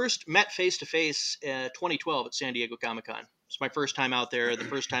 we first met face to face 2012 at San Diego Comic-Con. It's my first time out there. The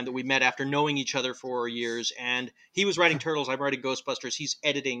first time that we met after knowing each other for years. And he was writing Turtles. I'm writing Ghostbusters. He's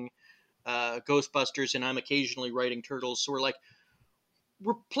editing Ghostbusters, and I'm occasionally writing Turtles. So we're like,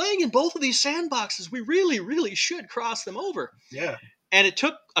 we're playing in both of these sandboxes. We really, really should cross them over. Yeah. And it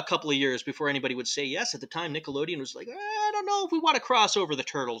took a couple of years before anybody would say yes. At the time, Nickelodeon was like, I don't know if we want to cross over the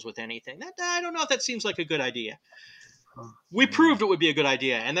Turtles with anything. I don't know if that seems like a good idea. We proved it would be a good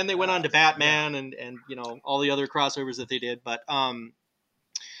idea, and then they went on to Batman and all the other crossovers that they did. But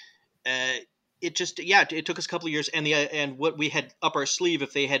it took us a couple of years, and what we had up our sleeve,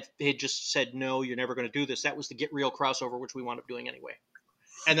 if they had just said no, you're never going to do this, that was the Get Real crossover, which we wound up doing anyway.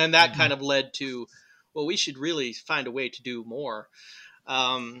 And then that kind of led to, well, we should really find a way to do more.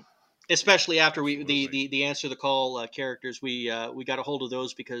 Especially after the Answer the Call characters, we got a hold of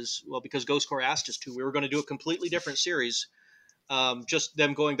those because Ghost Corps asked us to. We were going to do a completely different series, just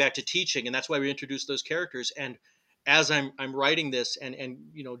them going back to teaching, and that's why we introduced those characters. And as I'm writing this and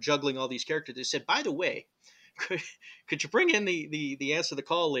juggling all these characters, they said, by the way, could you bring in the Answer the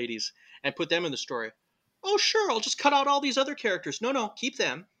Call ladies and put them in the story? Oh, sure, I'll just cut out all these other characters. No, keep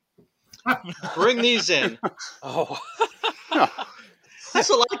them. Bring these in. Oh. That's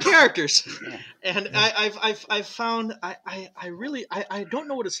a lot of characters, and I've found I really don't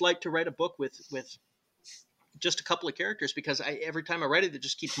know what it's like to write a book with just a couple of characters, because every time I write it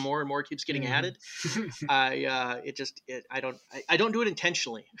just keeps more and more keeps getting added. I don't do it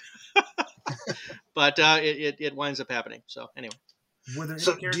intentionally, but it winds up happening. So anyway, were there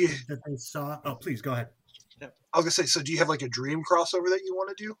any characters that they saw? Oh, please go ahead. I was gonna say, so do you have like a dream crossover that you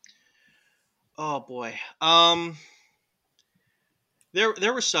want to do? Oh boy.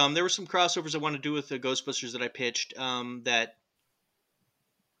 There were some crossovers I wanted to do with the Ghostbusters that I pitched that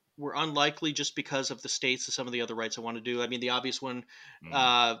were unlikely just because of the states of some of the other rights I want to do. I mean, the obvious one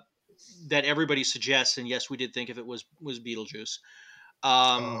that everybody suggests, and yes, we did think of it, was Beetlejuice.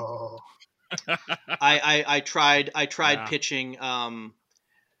 I tried pitching.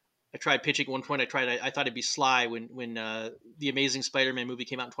 I tried pitching at one point. I thought it'd be sly when the Amazing Spider-Man movie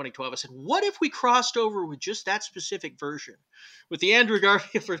came out in 2012. I said, what if we crossed over with just that specific version with the Andrew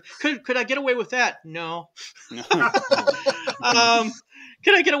Garfield? Could I get away with that? No.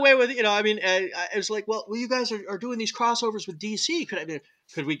 Could I get away with it? I mean, I was like, well, you guys are doing these crossovers with DC. Could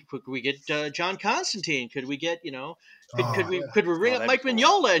we get John Constantine? Could we get could we ring up Mike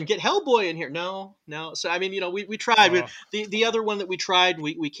Mignola and get Hellboy in here? No. So I mean, we tried. The other one that we tried,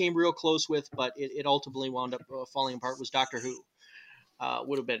 we came real close with, but it ultimately wound up falling apart, was Doctor Who.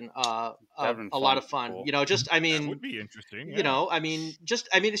 Would have been a lot of fun. Cool. That would be interesting. Yeah.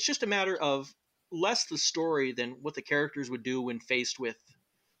 It's just a matter of less the story than what the characters would do when faced with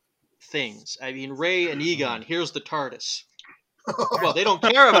things. I mean, Ray and Egon, here's the TARDIS. Well, they don't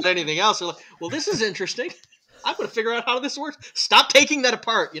care about anything else. They're like, well, this is interesting. I'm going to figure out how this works. Stop taking that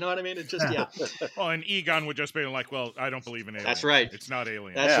apart. You know what I mean? It's just, yeah. Well, and Egon would just be like, well, I don't believe in aliens. That's right. It's not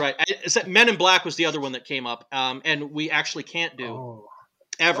alien. That's right. Men in Black was the other one that came up. And we actually can't do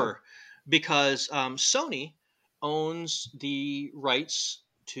ever because Sony owns the rights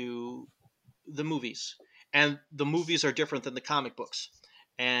to the movies. And the movies are different than the comic books.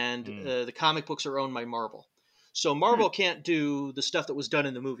 And the comic books are owned by Marvel. So Marvel can't do the stuff that was done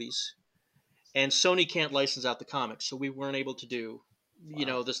in the movies. And Sony can't license out the comics, so we weren't able to do,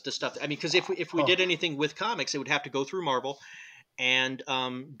 the stuff. I mean, because if we did anything with comics, it would have to go through Marvel, and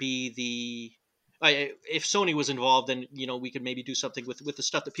be if Sony was involved, then we could maybe do something with the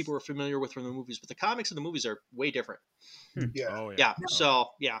stuff that people were familiar with from the movies. But the comics and the movies are way different. Yeah. Oh, yeah.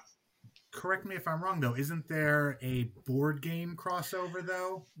 So yeah. Correct me if I'm wrong, though. Isn't there a board game crossover,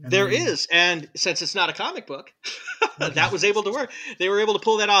 though? There is, and since it's not a comic book, that was able to work. They were able to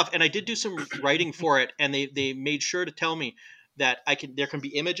pull that off, and I did do some writing for it, and they made sure to tell me that there can be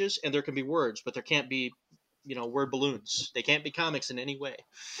images and there can be words, but there can't be, word balloons. They can't be comics in any way.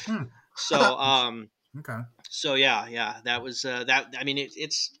 So, okay. So yeah, that was that. I mean,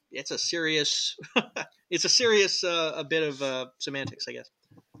 it's a serious, it's a serious a bit of semantics, I guess.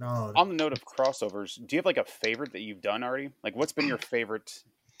 No. On the note of crossovers, do you have like a favorite that you've done already? Like, what's been your favorite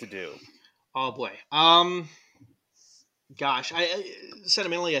to do? Oh boy. Gosh,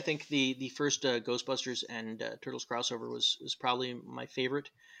 sentimentally, I think the first Ghostbusters and Turtles crossover was probably my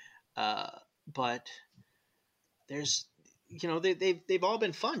favorite. But there's, they've all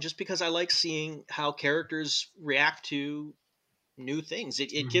been fun just because I like seeing how characters react to new things.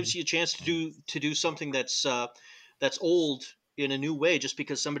 It gives you a chance to do something that's old in a new way, just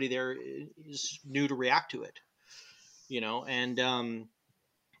because somebody there is new to react to it, and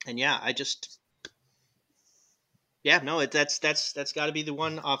yeah, that's got to be the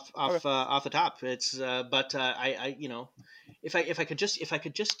one off the top. It's but I if I could just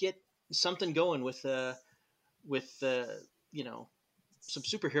get something going with some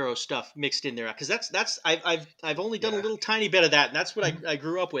superhero stuff mixed in there, because that's I've only done a little tiny bit of that, and that's what I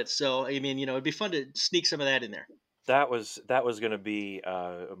grew up with. So I mean, it'd be fun to sneak some of that in there. That was going to be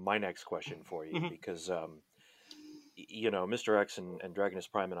my next question for you, Mhm. because Mr. X and Dragonus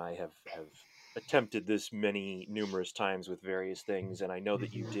Prime and I have attempted this numerous times with various things, and I know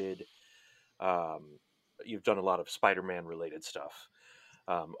that you've done a lot of Spider-Man related stuff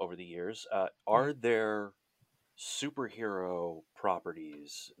over the years. Are there superhero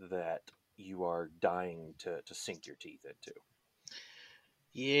properties that you are dying to sink your teeth into?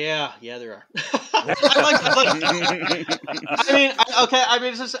 Yeah, there are. I mean, okay. I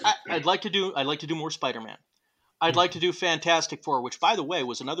mean, I'd like to do more Spider-Man. I'd like to do Fantastic Four, which, by the way,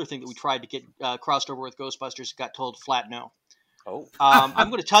 was another thing that we tried to get crossed over with Ghostbusters. Got told flat no. Oh, I'm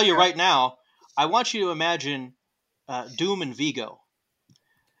going to tell you right now. I want you to imagine Doom and Vigo.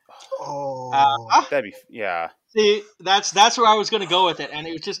 Oh, That'd be See, that's where I was going to go with it, and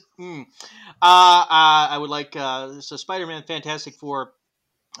it was just. I would like so Spider-Man, Fantastic Four,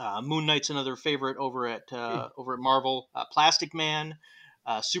 Moon Knight's another favorite over at Marvel. Plastic Man,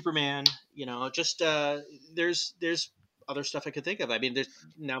 Superman. There's other stuff I could think of. I mean,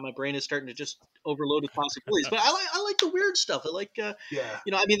 now my brain is starting to just overload with possibilities. But I like the weird stuff. I like yeah.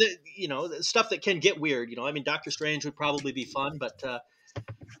 I mean the stuff that can get weird. I mean, Doctor Strange would probably be fun, but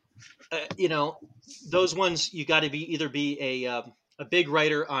those ones you got to either be a big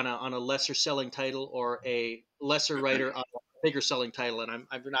writer on a lesser selling title, or a lesser writer on a bigger selling title, and I'm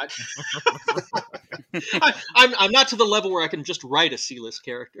not I'm not to the level where I can just write a C-list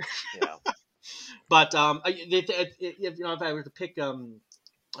character. yeah. But if I were to pick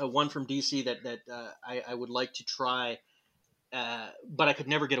one from DC that I would like to try, but I could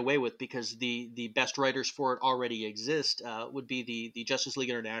never get away with because the best writers for it already exist, would be the Justice League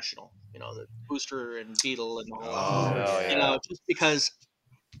International. The Booster and Beetle and all Oh, that. yeah. Just because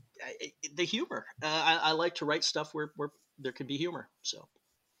the humor. I like to write stuff where there can be humor. So.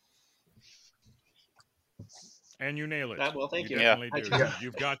 And you nail it. Well, thank you. Definitely I do. try.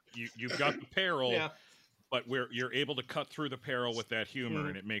 You've got the peril, Yeah. but you're able to cut through the peril with that humor,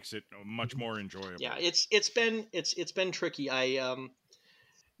 and it makes it much more enjoyable. Yeah, it's been tricky.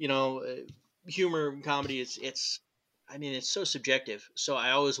 Humor and comedy. It's so subjective. So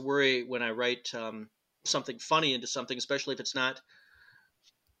I always worry when I write something funny into something, especially if it's not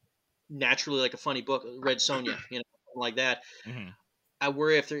naturally like a funny book, Red Sonja, like that. Mm-hmm. I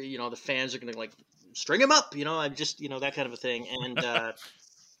worry if they're, the fans are going to like string him up, I'm just, that kind of a thing. And but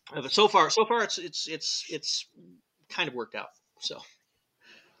so far it's kind of worked out. So,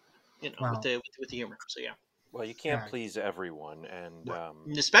 Wow. with the humor. So yeah. Well, you can't Yeah. please everyone, and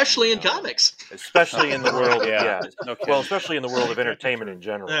Especially in comics. especially in the world. Yeah. Yeah. Okay. Well, especially in the world of entertainment in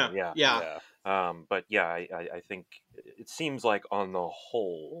general. Yeah. Yeah. But yeah, I think it seems like on the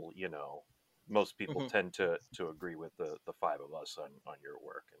whole, most people tend to agree with the five of us on your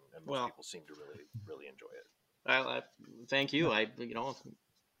work, and most people seem to really enjoy it. I thank you.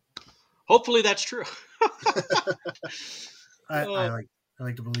 Hopefully that's true. I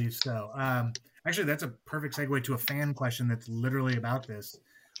like to believe so. Actually, that's a perfect segue to a fan question that's literally about this.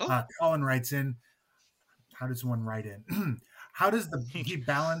 Colin writes in, how does one write in? How does he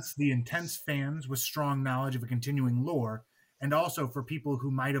balance the intense fans with strong knowledge of a continuing lore, and also for people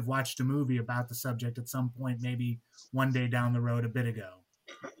who might have watched a movie about the subject at some point, maybe one day down the road a bit ago?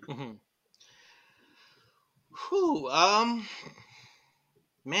 Mm-hmm.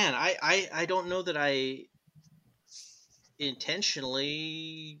 Man, I don't know that I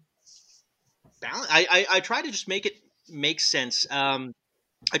intentionally balance. I try to just make it make sense. I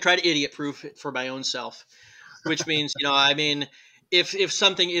try to idiot proof it for my own self, which means, if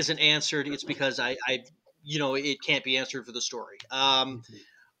something isn't answered, it's because I it can't be answered for the story.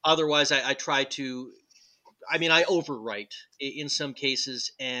 Otherwise I try to, I overwrite in some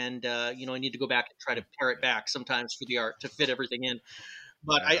cases, and I need to go back and try to pare it back sometimes for the art to fit everything in.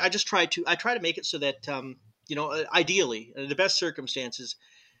 But I just try to make it so that ideally, in the best circumstances,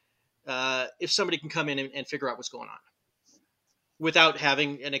 if somebody can come in and figure out what's going on without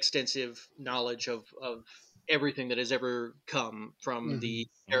having an extensive knowledge of everything that has ever come from the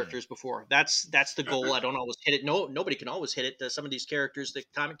characters before. That's the goal. I don't always hit it. Nobody can always hit it. Some of these characters, the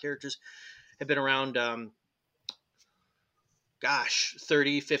comic characters, have been around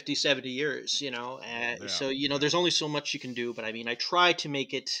 30, 50, 70 years, so there's only so much you can do. But I try to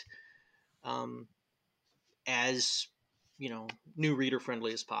make it as new reader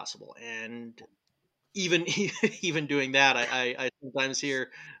friendly as possible. And even doing that, I sometimes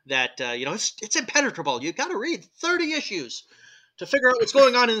hear that it's impenetrable. You got to read 30 issues to figure out what's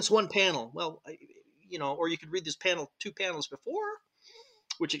going on in this one panel. Well, or you could read this panel 2 panels before,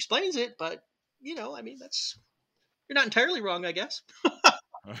 which explains it. But that's, you're not entirely wrong, I guess.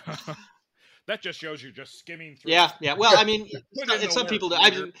 that just shows you're just skimming through. Yeah, yeah. Well, I mean, Put in and the some work, people do. Peter.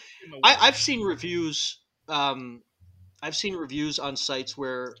 Put in the work. I've seen reviews. I've seen reviews on sites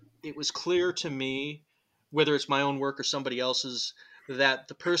where it was clear to me, whether it's my own work or somebody else's, that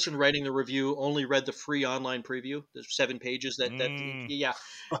the person writing the review only read the free online preview. There's 7 pages that yeah,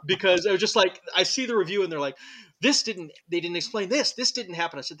 because I was just like, I see the review and they're like, they didn't explain this didn't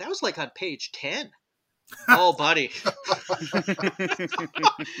happen. I said, that was like on page 10. Oh, buddy,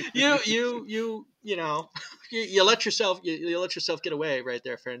 you know, you let yourself get away right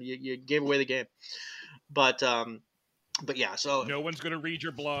there, friend. You gave away the game. But yeah, so no one's going to read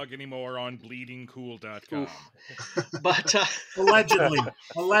your blog anymore on bleedingcool.com. But allegedly,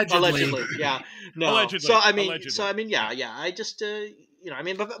 yeah, no. Allegedly. So I mean, Allegedly. yeah. I just I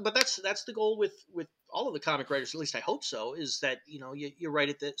mean, but that's the goal with all of the comic writers. At least I hope so. Is that you write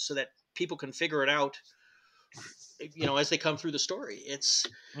it so that people can figure it out. As they come through the story. It's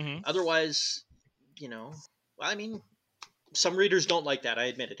otherwise, I mean, some readers don't like that. I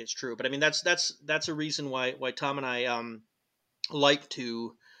admit it. It's true. But I mean, that's a reason why Tom and I like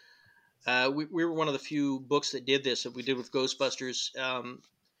to. We were one of the few books that did this. That we did with Ghostbusters.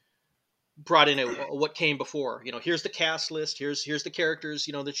 Brought in what came before. Here's the cast list. Here's the characters.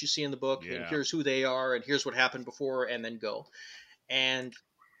 That you see in the book, and here's who they are, and here's what happened before, and then go. And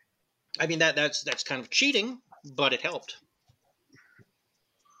I mean that's kind of cheating, but it helped.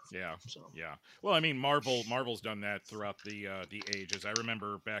 Yeah. So. Yeah. Well, I mean, Marvel's done that throughout the ages. I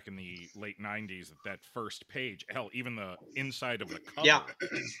remember back in the late '90s that first page, hell, even the inside of the cover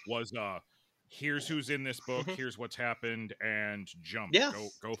was here's who's in this book, here's what's happened, and jump. Yeah. Go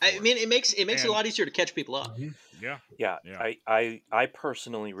for it. I mean, it makes it a lot easier to catch people up. Yeah. I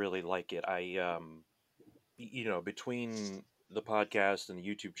personally really like it. I between the podcast and the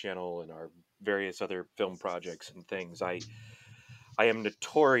YouTube channel and our various other film projects and things, I am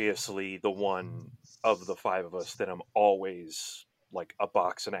notoriously the one of the 5 of us that I'm always like a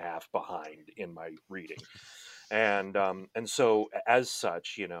box and a half behind in my reading. And so as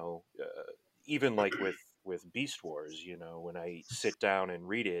such, even like with Beast Wars, when I sit down and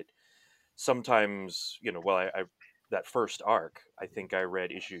read it, sometimes, I that first arc, I think I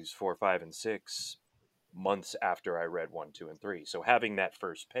read issues 4, 5, and 6 months after I read 1, 2, and 3. So having that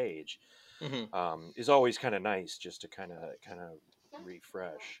first page is always kind of nice, just to kind of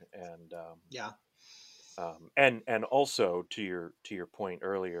refresh. And and also to your point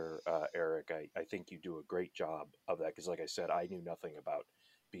earlier, Eric, I think you do a great job of that, because like I said, I knew nothing about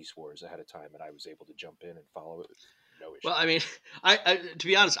Beast Wars ahead of time, and I was able to jump in and follow it with no issue. Well, I mean, I to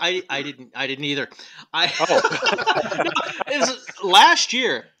be honest, I didn't either. It was last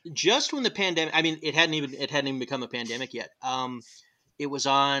year, just when the pandemic. I mean, it hadn't even become a pandemic yet. It was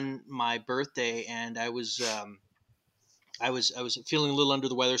on my birthday, and I was feeling a little under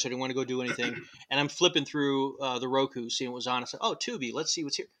the weather, so I didn't want to go do anything. And I'm flipping through the Roku, seeing what was on. I said, "Oh, Tubi, let's see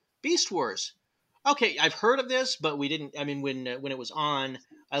what's here." Beast Wars. Okay, I've heard of this, but we didn't. I mean, when it was on,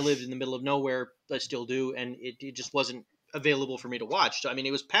 I lived in the middle of nowhere. I still do, and it just wasn't available for me to watch. So I mean,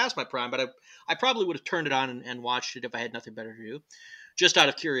 it was past my prime, but I probably would have turned it on and watched it if I had nothing better to do, just out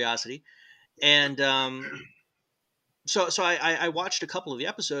of curiosity. And so I watched a couple of the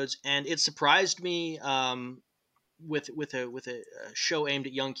episodes, and it surprised me. With a show aimed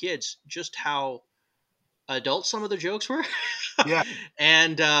at young kids, just how adult some of the jokes were. Yeah.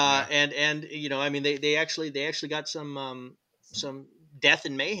 And I mean, they actually got some death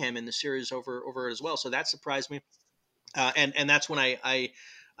and mayhem in the series over it as well. So that surprised me. And that's when I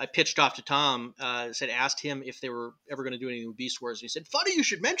pitched off to Tom, asked him if they were ever going to do anything with Beast Wars. And he said, "Funny you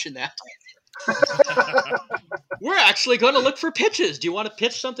should mention that." We're actually going to look for pitches. Do you want to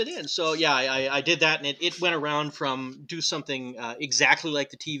pitch something in? So yeah, I did that, and it went around from do something exactly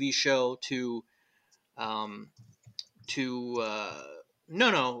like the TV show to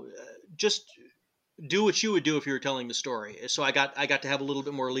just do what you would do if you were telling the story. So I got to have a little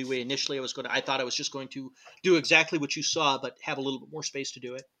bit more leeway. Initially, I thought I was just going to do exactly what you saw, but have a little bit more space to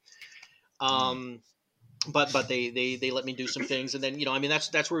do it. But they let me do some things, and then I mean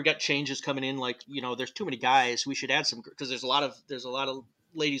that's where we got changes coming in. Like there's too many guys. We should add some, because there's a lot of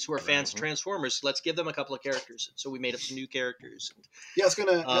ladies who are fans of Transformers. Let's give them a couple of characters. So we made up some new characters. Yeah, I was going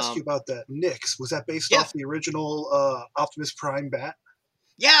to ask you about that. Nyx, was that based off the original Optimus Prime bat?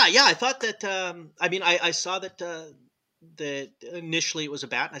 Yeah. I thought that. I mean, I saw that initially it was a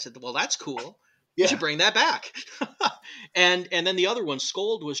bat, and I said, well, that's cool. You should bring that back. and then the other one,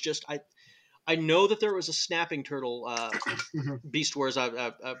 Scold, was just I know that there was a snapping turtle Beast Wars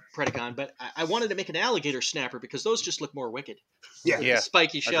Predacon, but I wanted to make an alligator snapper because those just look more wicked. Yeah.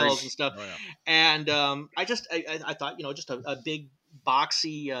 Spiky shells and stuff. Oh, yeah. And I thought, just a big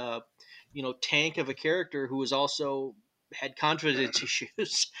boxy tank of a character who was also had confidence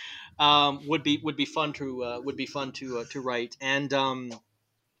issues would be fun to write. And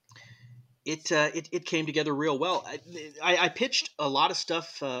it came together real well. I pitched a lot of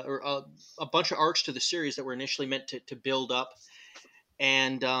stuff or a bunch of arcs to the series that were initially meant to build up.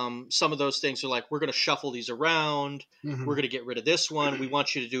 And some of those things are like, we're going to shuffle these around. Mhm. We're going to get rid of this one. We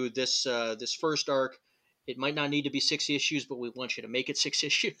want you to do this this first arc. It might not need to be 6 issues, but we want you to make it 6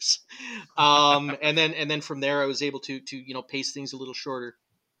 issues. And then from there, I was able to pace things a little shorter.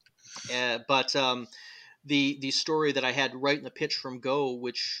 But the story that I had right in the pitch from Go,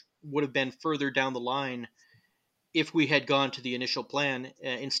 which would have been further down the line if we had gone to the initial plan,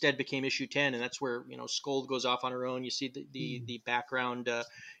 instead became issue 10, and that's where Scold goes off on her own. You see the background of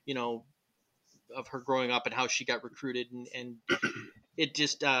her growing up and how she got recruited, and it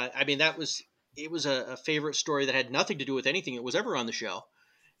just it was a favorite story that had nothing to do with anything that was ever on the show.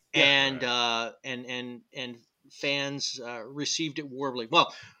 And and fans received it warmly.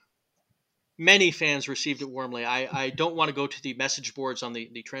 Well, many fans received it warmly. I don't want to go to the message boards on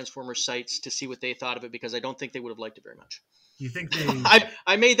the Transformers sites to see what they thought of it, because I don't think they would have liked it very much. You think they?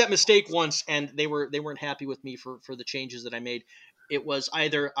 I made that mistake once, and they weren't happy with me for the changes that I made. It was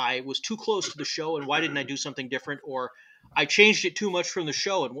either I was too close to the show, and why didn't I do something different, or I changed it too much from the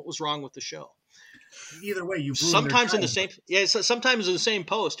show, and what was wrong with the show? Either way, you sometimes in the same sometimes in the same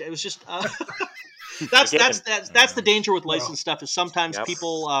post. It was just. That's the danger with licensed stuff, is sometimes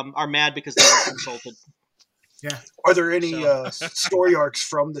people are mad because they were consulted. Yeah. Are there any story arcs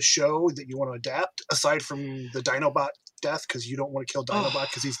from the show that you want to adapt aside from the Dinobot death, because you don't want to kill Dinobot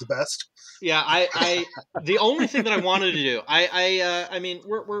because he's the best? Yeah, I the only thing that I wanted to do, I mean,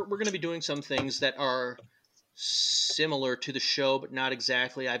 we're going to be doing some things that are similar to the show, but not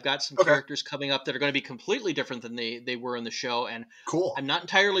exactly. I've got some characters coming up that are going to be completely different than they were in the show, and cool. I'm not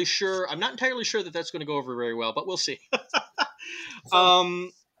entirely sure that that's going to go over very well, but we'll see. Have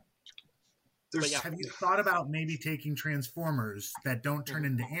you thought about maybe taking Transformers that don't turn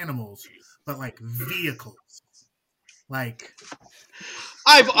into animals, but like vehicles? Like,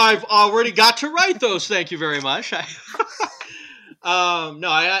 I've already got to write those. Thank you very much. No,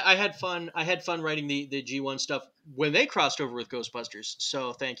 I had fun. I had fun writing the G1 stuff when they crossed over with Ghostbusters.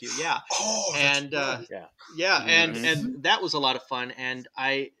 So thank you. Yeah. And and that was a lot of fun. And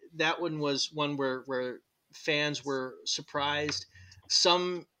that one was one where fans were surprised,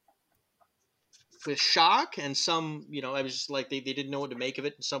 some with shock, and some, I was just like, they didn't know what to make of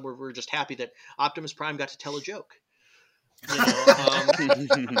it, and some were just happy that Optimus Prime got to tell a joke.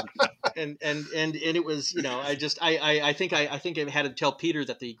 And it was, I think I had to tell Peter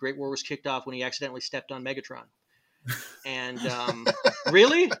that the Great War was kicked off when he accidentally stepped on Megatron. And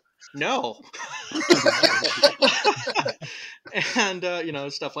really? No. And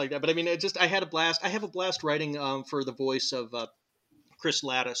stuff like that. But I mean, I had a blast. I have a blast writing for the voice of Chris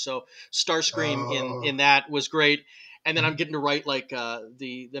Latta. So Starscream in that was great. And then I'm getting to write like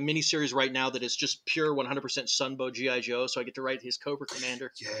the miniseries right now that is just pure 100% Sunbow G.I. Joe. So I get to write his Cobra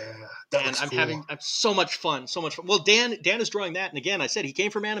Commander. Yeah, and I'm having so much fun. Well, Dan is drawing that, and again, I said he came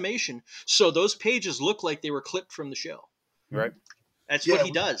from animation, so those pages look like they were clipped from the show. Right. That's what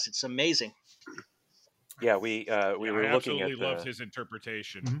he does. It's amazing. Yeah, we were looking at. I absolutely loved his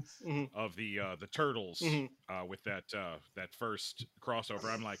interpretation of the turtles with that first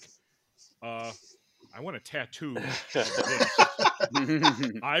crossover. I'm like, I want a tattoo of this.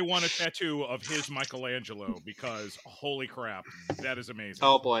 I want a tattoo of his Michelangelo, because holy crap, that is amazing.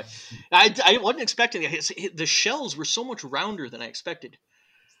 Oh boy, I wasn't expecting it. The shells were so much rounder than I expected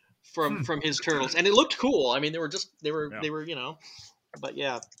from his turtles, and it looked cool. I mean, they were but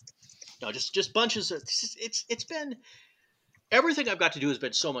yeah, no, just bunches of. It's been, everything I've got to do has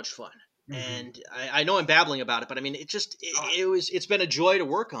been so much fun. And I know I'm babbling about it, but I mean, it's been a joy to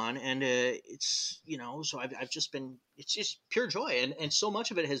work on, and it's, so I've just been, it's just pure joy. And so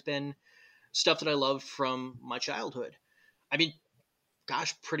much of it has been stuff that I loved from my childhood. I mean,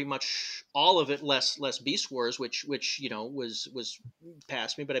 gosh, pretty much all of it, less Beast Wars, which was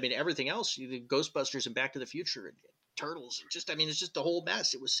past me. But I mean, everything else, the Ghostbusters and Back to the Future and Turtles, it's just a whole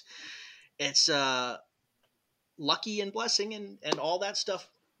mess. It's lucky and blessing and all that stuff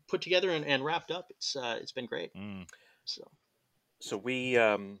put together and wrapped up. It's been great. So we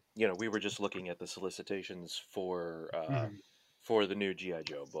we were just looking at the solicitations for the new G.I.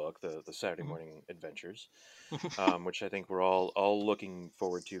 Joe book, the Saturday Morning Adventures, which I think we're all looking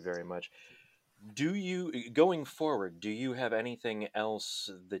forward to very much. Going forward, do you have anything else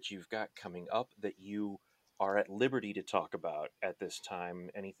that you've got coming up that you are at liberty to talk about at this time?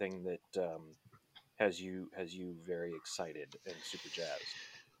 Anything that has you very excited and super jazzed?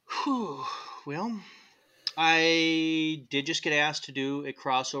 Whew. Well, I did just get asked to do a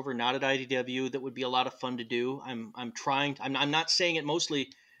crossover, not at IDW. That would be a lot of fun to do. I'm trying. I'm not saying it mostly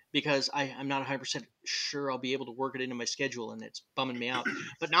because I'm not 100% sure I'll be able to work it into my schedule, and it's bumming me out.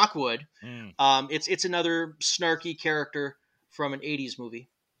 But Knockwood, Mm. it's another snarky character from an '80s movie.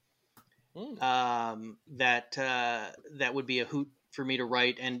 That would be a hoot for me to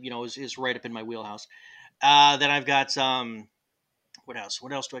write, and is right up in my wheelhouse. Then I've got what else?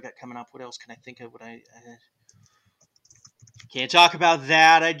 What else do I got coming up? What else can I think of? Can't talk about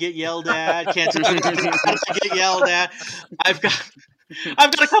that. I'd get yelled at. Can't talk about that. I'd get yelled at. I've got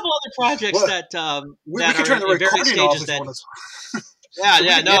a couple other projects Well, that We that can are turn the in various recording off stages. if you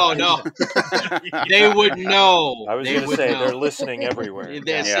That want to. no. They would know. I was They going to would say know. they're listening everywhere. Yes,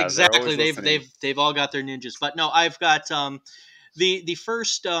 Yeah, they're exactly. always listening. They've all got their ninjas. But no, I've got the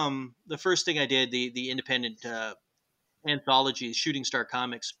first thing I did, the independent anthology, Shooting Star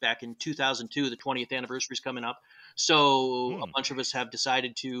Comics, back in 2002. The 20th anniversary is coming up, so a bunch of us have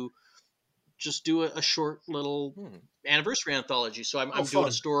decided to just do a short little anniversary anthology. So I'm doing fun.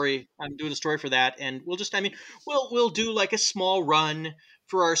 a story. I'm doing a story for that, and we'll do like a small run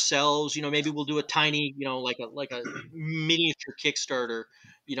for ourselves. Maybe we'll do a tiny, like a miniature Kickstarter,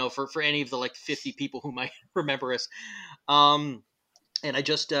 for any of the like 50 people who might remember us. And I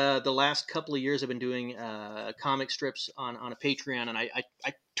just the last couple of years I've been doing comic strips on a Patreon, and I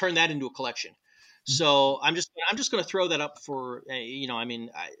turned that into a collection. So I'm just going to throw that up for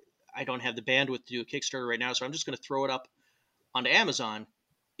I don't have the bandwidth to do a Kickstarter right now, so I'm just going to throw it up onto Amazon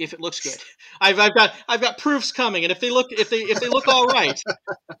if it looks good. I've got proofs coming, and if they look all right,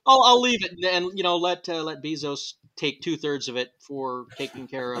 I'll leave it and let Bezos take 2/3 of it for taking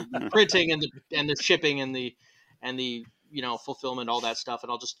care of the printing and the shipping and the fulfillment, all that stuff,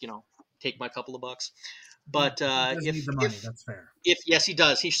 and I'll just take my couple of bucks. But He does need the money. That's fair. Yes, he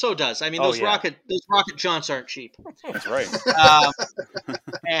does. He so does. I mean, Oh, those yeah. rocket jaunts aren't cheap. That's right.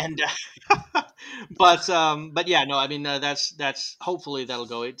 And but yeah, no, I mean that's hopefully that'll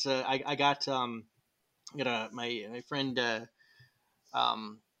go. It's I got my friend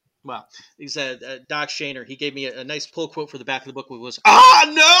well, he's Doc Shaner. He gave me a nice pull quote for the back of the book. It was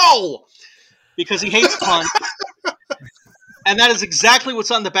no, because he hates puns, and that is exactly what's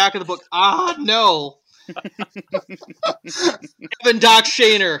on the back of the book. No. Evan Doc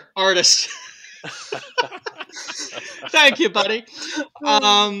Shaner, artist. Thank you, buddy.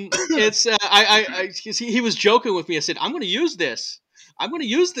 It's he was joking with me. I said, "I'm going to use this. I'm going to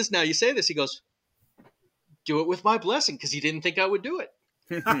use this now. You say this." He goes, "Do it with my blessing," because he didn't think I would do it.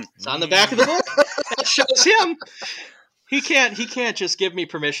 It's on the back of the book. That shows him. He can't just give me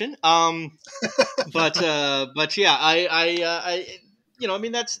permission. But yeah,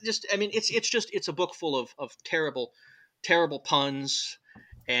 that's just. It's a book full of terrible puns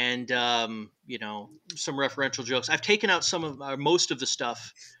and some referential jokes. I've taken out most of the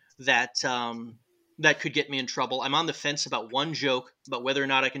stuff that could get me in trouble. I'm on the fence about one joke about whether or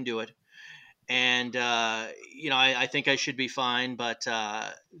not I can do it, and I think I should be fine. But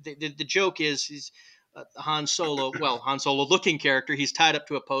the joke is Han Solo. Well, Han Solo looking character. He's tied up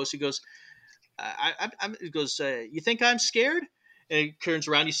to a post. He goes, he goes, "You think I'm scared?" And he turns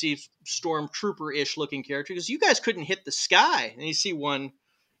around, you see stormtrooper-ish looking character. He goes, "You guys couldn't hit the sky." And you see one,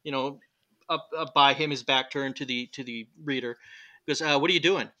 up by him, his back turned to the reader. He goes, "What are you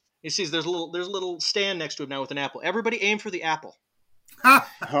doing?" He sees there's a little stand next to him now with an apple. Everybody aim for the apple.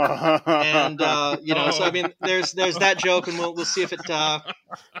 And so I mean, there's that joke, and we'll see if it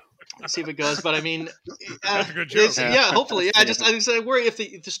goes. But I mean, That's a good joke. yeah, hopefully, yeah. I worry if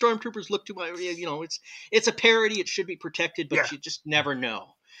the stormtroopers look too much. It's a parody. It should be protected, but you just never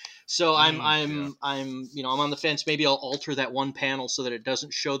know. So I'm on the fence. Maybe I'll alter that one panel so that it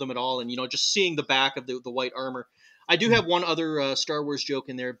doesn't show them at all, and just seeing the back of the white armor. I do have one other Star Wars joke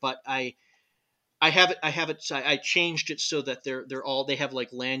in there, but I changed it so that they have like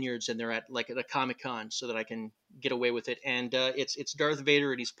lanyards and they're at a Comic-Con so that I can get away with it. And it's Darth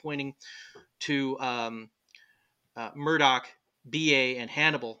Vader and he's pointing to Murdoch, BA, and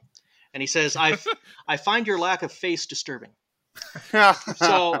Hannibal, and he says, "I find your lack of face disturbing."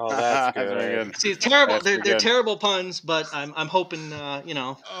 So that's good. See, terrible. That's They're good. terrible puns, but I'm hoping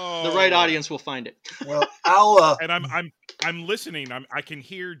the right audience will find it. Well, I'll And I'm listening. I can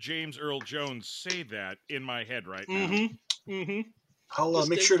hear James Earl Jones say that in my head right now. Mm-hmm. Mm-hmm. I'll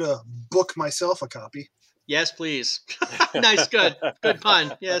make sure to book myself a copy. Yes, please. Nice, good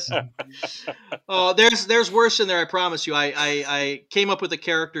pun. Yes. Oh, there's worse in there. I promise you. I came up with a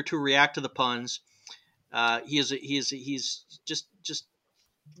character to react to the puns. He's just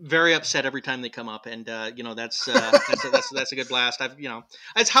very upset every time they come up, and that's a good blast.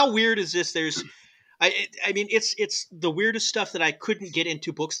 It's how weird is this? I mean, it's the weirdest stuff that I couldn't get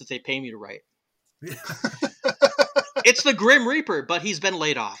into books that they pay me to write. It's the Grim Reaper, but he's been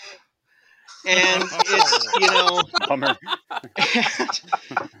laid off. And it's, Bummer.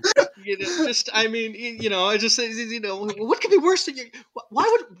 What could be worse than you?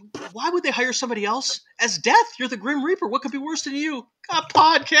 Why would they hire somebody else as Death? You're the Grim Reaper. What could be worse than you? A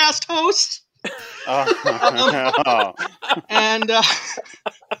podcast host. And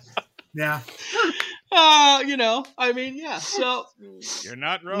Yeah. So You're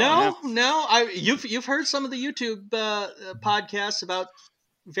not wrong. No. You've heard some of the YouTube podcasts about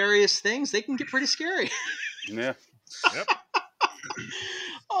various things. They can get pretty scary. Yeah. Yep.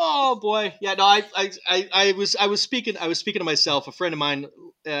 Oh boy, yeah. No, I was speaking to myself. A friend of mine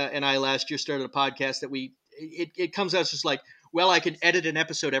and I last year started a podcast that it comes out just like, well, I can edit an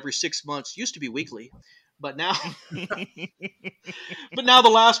episode every 6 months. Used to be weekly, but now the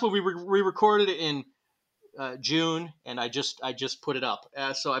last one we recorded it in June, and I just put it up.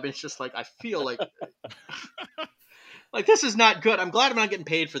 So I mean, it's just like I feel like. Like, this is not good. I'm glad I'm not getting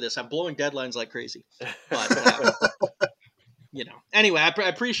paid for this. I'm blowing deadlines like crazy. But, Anyway, I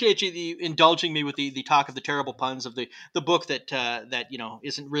appreciate you indulging me with the talk of the terrible puns of the book that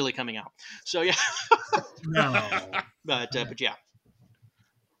isn't really coming out. So, yeah. No. But yeah.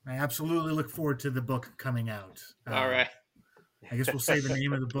 I absolutely look forward to the book coming out. All right. I guess we'll say the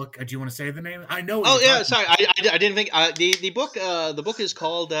name of the book. Do you want to say the name? I know. Oh, yeah. Sorry. I didn't think the book is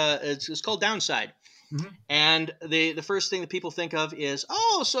called it's called Downside. Mm-hmm. And the first thing that people think of is,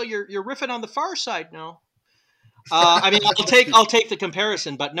 oh, so you're riffing on the Far Side. No, I mean, I'll take the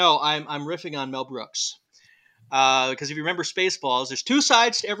comparison, but no, I'm riffing on Mel Brooks, because if you remember Spaceballs, there's two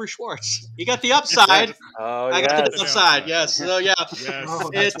sides to every Schwartz. You got the upside. I got the upside. Yes. So yeah, Yes.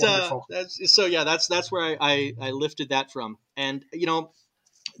 Oh, that's wonderful. That's where I lifted that from, and now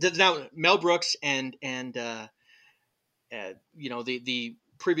Mel Brooks and the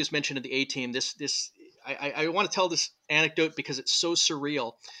previous mention of the A-Team. I want to tell this anecdote because it's so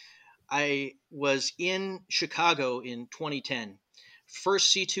surreal. I was in Chicago in 2010,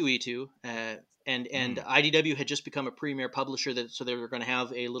 first C2E2, and IDW had just become a premier publisher, so they were going to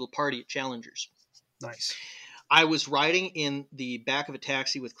have a little party at Challengers. Nice. I was riding in the back of a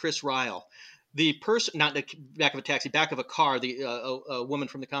taxi with Chris Ryle, the person, not the back of a taxi, back of a car, a woman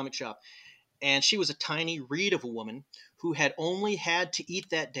from the comic shop. And she was a tiny reed of a woman who had only had to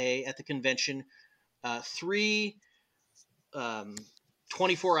eat that day at the convention 3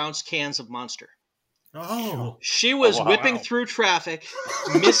 24-ounce cans of Monster. Oh. She was wow. whipping through traffic,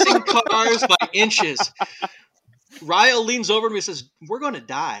 missing cars by inches. Ryle leans over to me and says, "We're going to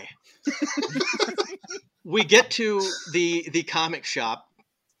die." We get to the comic shop.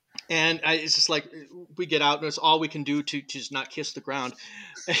 And it's just like, we get out, and it's all we can do to just not kiss the ground.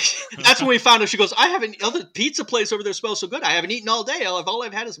 That's when we found out. She goes, "I haven't. The pizza place over there smells so good. I haven't eaten all day. All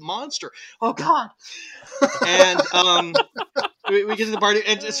I've had is Monster." Oh God! And we get to the party,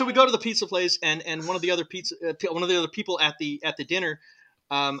 and so we go to the pizza place, and one of the other people at the dinner.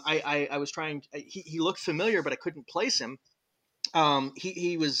 I was trying. He looked familiar, but I couldn't place him.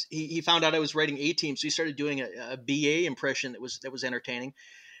 He found out I was writing A-Team, so he started doing a BA impression that was entertaining.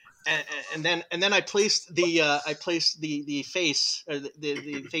 And then I placed the face the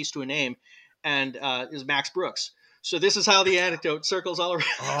face to a name, and it was Max Brooks. So this is how the anecdote circles all around.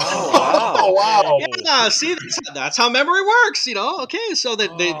 Oh wow! Yeah, see, that's how memory works. Okay, so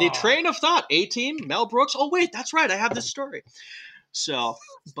the train of thought: A-Team, Mel Brooks. Oh wait, that's right. I have this story. So,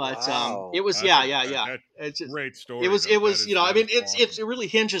 but Wow. it was That's It's just, great story. it was though. That is it awesome. really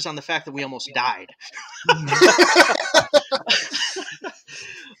hinges on the fact that we almost died.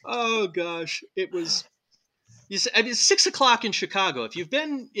 Oh gosh, it was. It's 6 o'clock in Chicago. If you've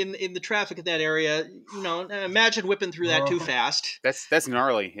been in the traffic in that area, imagine whipping through that too fast. That's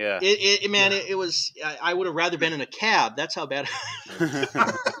gnarly. Yeah. It was. I would have rather been in a cab. That's how bad.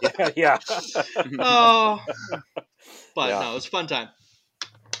 Yeah. Oh, but Yeah. no, it was a fun time.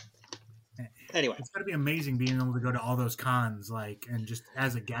 Anyway, It's got to be amazing being able to go to all those cons, and just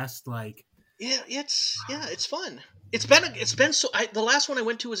as a guest, yeah, it's fun. It's been so. The last one I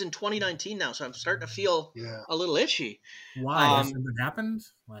went to was in 2019 now, so I'm starting to feel a little itchy. why? Has something happened?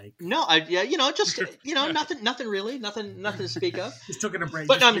 No, nothing really, nothing to speak of. Just taking a break.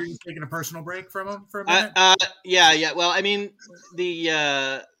 But, Just taking a personal break from them for a minute. Yeah. Well, I mean,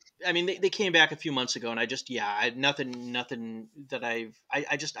 they came back a few months ago, and I had nothing that I'm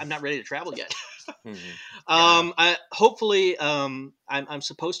not ready to travel yet. Hopefully, I'm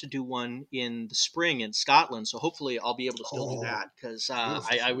supposed to do one in the spring in Scotland, so hopefully I'll be able to still do that because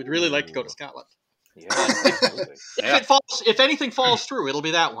I would really like to go to Scotland. Yeah, absolutely. If anything falls through, it'll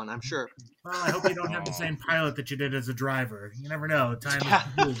be that one, I'm sure. Well, I hope you don't have the same pilot that you did as a driver. You never know. Time is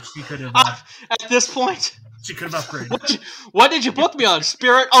good. She could have. At this point, she could have upgraded. What did you book me on,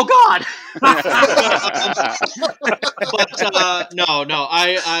 Spirit? Oh God! But no.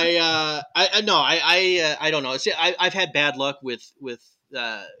 I don't know. See, I've had bad luck with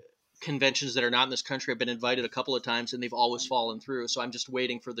conventions that are not in this country. I've been invited a couple of times, and they've always fallen through. So I'm just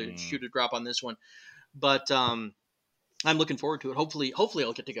waiting for the shoe to drop on this one. But I'm looking forward to it. Hopefully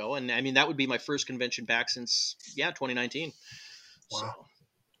I'll get to go. And I mean, that would be my first convention back since 2019. Wow. So.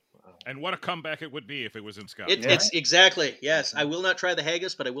 And what a comeback it would be if it was in Scotland. It's exactly, yes. I will not try the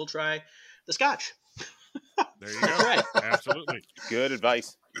haggis, but I will try the Scotch. There you go. Right. Absolutely. Good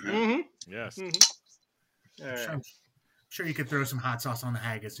advice. Mm-hmm. Yes. Mm-hmm. All right. I'm sure you could throw some hot sauce on the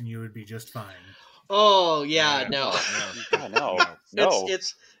haggis and you would be just fine. Oh yeah, no. No.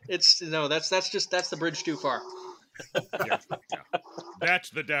 It's that's the bridge too far. Yeah.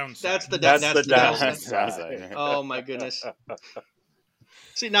 That's the downside. That's the downside. downside. Oh my goodness.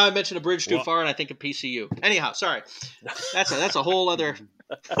 See, now I mentioned a bridge too far, and I think of PCU. Anyhow, sorry. That's a whole other.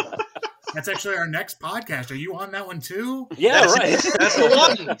 That's actually our next podcast. Are you on that one too? Yeah, right. That's the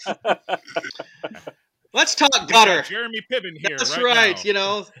one. Let's talk gutter. Jeremy Piven here. That's right. Now. You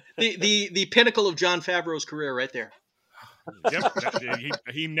know, the pinnacle of Jon Favreau's career, right there. Yep.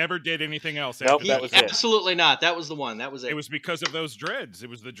 He never did anything else. Nope, that was it. Absolutely not. That was the one. That was it. It was because of those dreads. It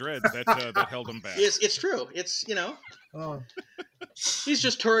was the dreads that held him back. It's true. It's he's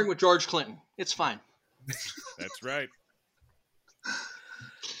just touring with George Clinton. It's fine. That's right.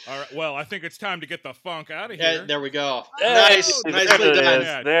 All right. Well, I think it's time to get the funk out of here. There we go. Nicely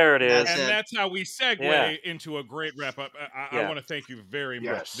done. There it is. That's how we segue into a great wrap up. I want to thank you very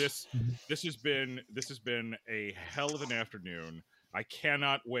much. Yes. This has been a hell of an afternoon. I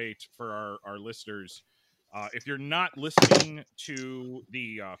cannot wait for our listeners. If you're not listening to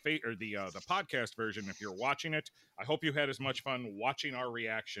the podcast version, if you're watching it, I hope you had as much fun watching our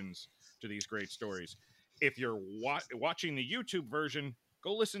reactions to these great stories. If you're watching the YouTube version,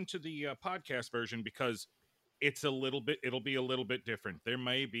 go listen to the podcast version because it'll be a little bit different. There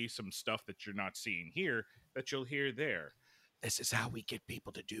may be some stuff that you're not seeing here that you'll hear there. This is how we get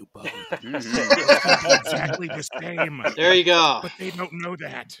people to do both. Exactly the same. There you go. But they don't know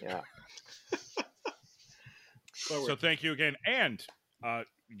that. Yeah. So thank you again, and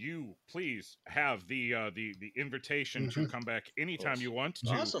you please have the invitation to come back anytime you want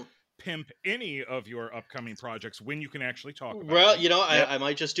to pimp any of your upcoming projects when you can actually talk about Well, them. I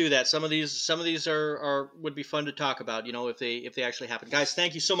might just do that. Some of these are would be fun to talk about, if they actually happen. Guys,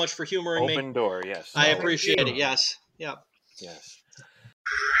 thank you so much for humoring me. Open door, yes. I appreciate it. Yes. Yeah. Yes.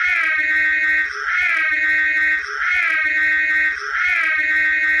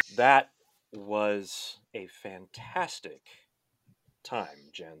 That was a fantastic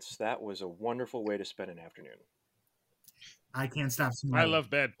time, gents. That was a wonderful way to spend an afternoon. I can't stop smiling. I love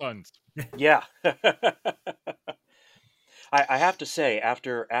bad puns. Yeah. I have to say,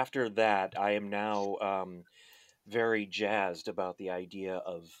 after that, I am now very jazzed about the idea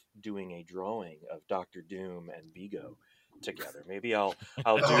of doing a drawing of Dr. Doom and Vigo together. Maybe I'll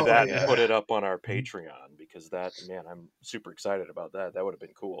do that and put it up on our Patreon because I'm super excited about that. That would have been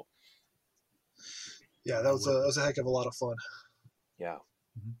cool. Yeah, that was a heck of a lot of fun. Yeah.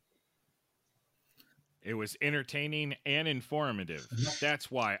 It was entertaining and informative. That's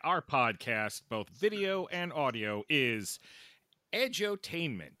why our podcast, both video and audio, is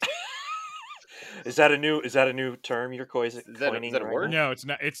edutainment. Is that a new term you're coining? Is that a word? No, it's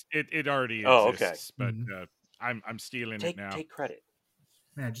not. It already Oh, exists. Okay. But I'm stealing it now. Take credit.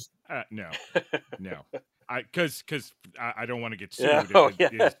 Yeah, just no. Because I don't want to get sued Yeah.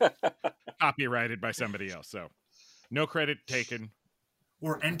 if it is copyrighted by somebody else. So no credit taken.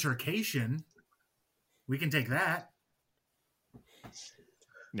 or entercation. We can take that.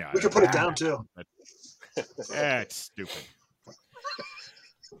 No, We can put it down too. That's stupid.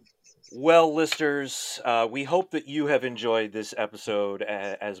 Well, listeners, we hope that you have enjoyed this episode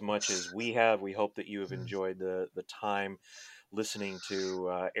as much as we have. We hope that you have enjoyed the time listening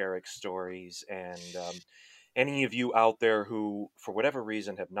to Eric's stories. And any of you out there who, for whatever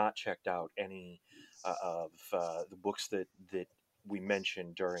reason, have not checked out any of the books that we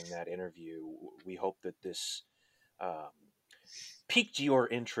mentioned during that interview, we hope that this piqued your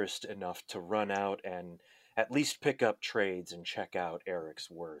interest enough to run out and at least pick up trades and check out Eric's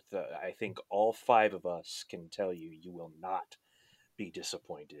worth. I think all five of us can tell you will not be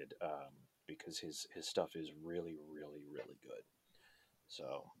disappointed because his stuff is really, really, really good.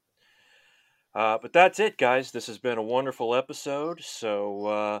 So, but that's it, guys. This has been a wonderful episode.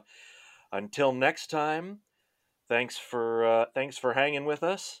 So until next time, thanks for hanging with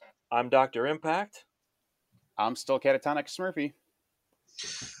us. I'm Dr. Impact. I'm still Catatonic Smurfy.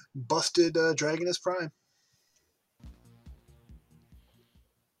 Busted Dragonus Prime.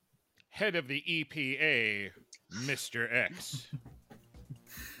 Head of the EPA, Mr. X.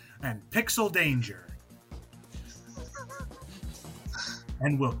 And Pixel Danger.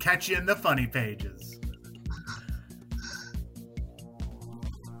 And we'll catch you in the funny pages.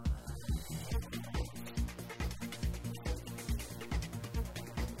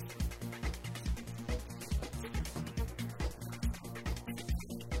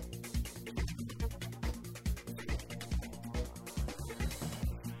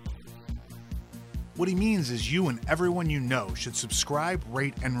 What he means is you and everyone you know should subscribe,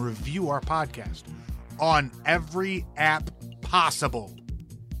 rate, and review our podcast on every app possible.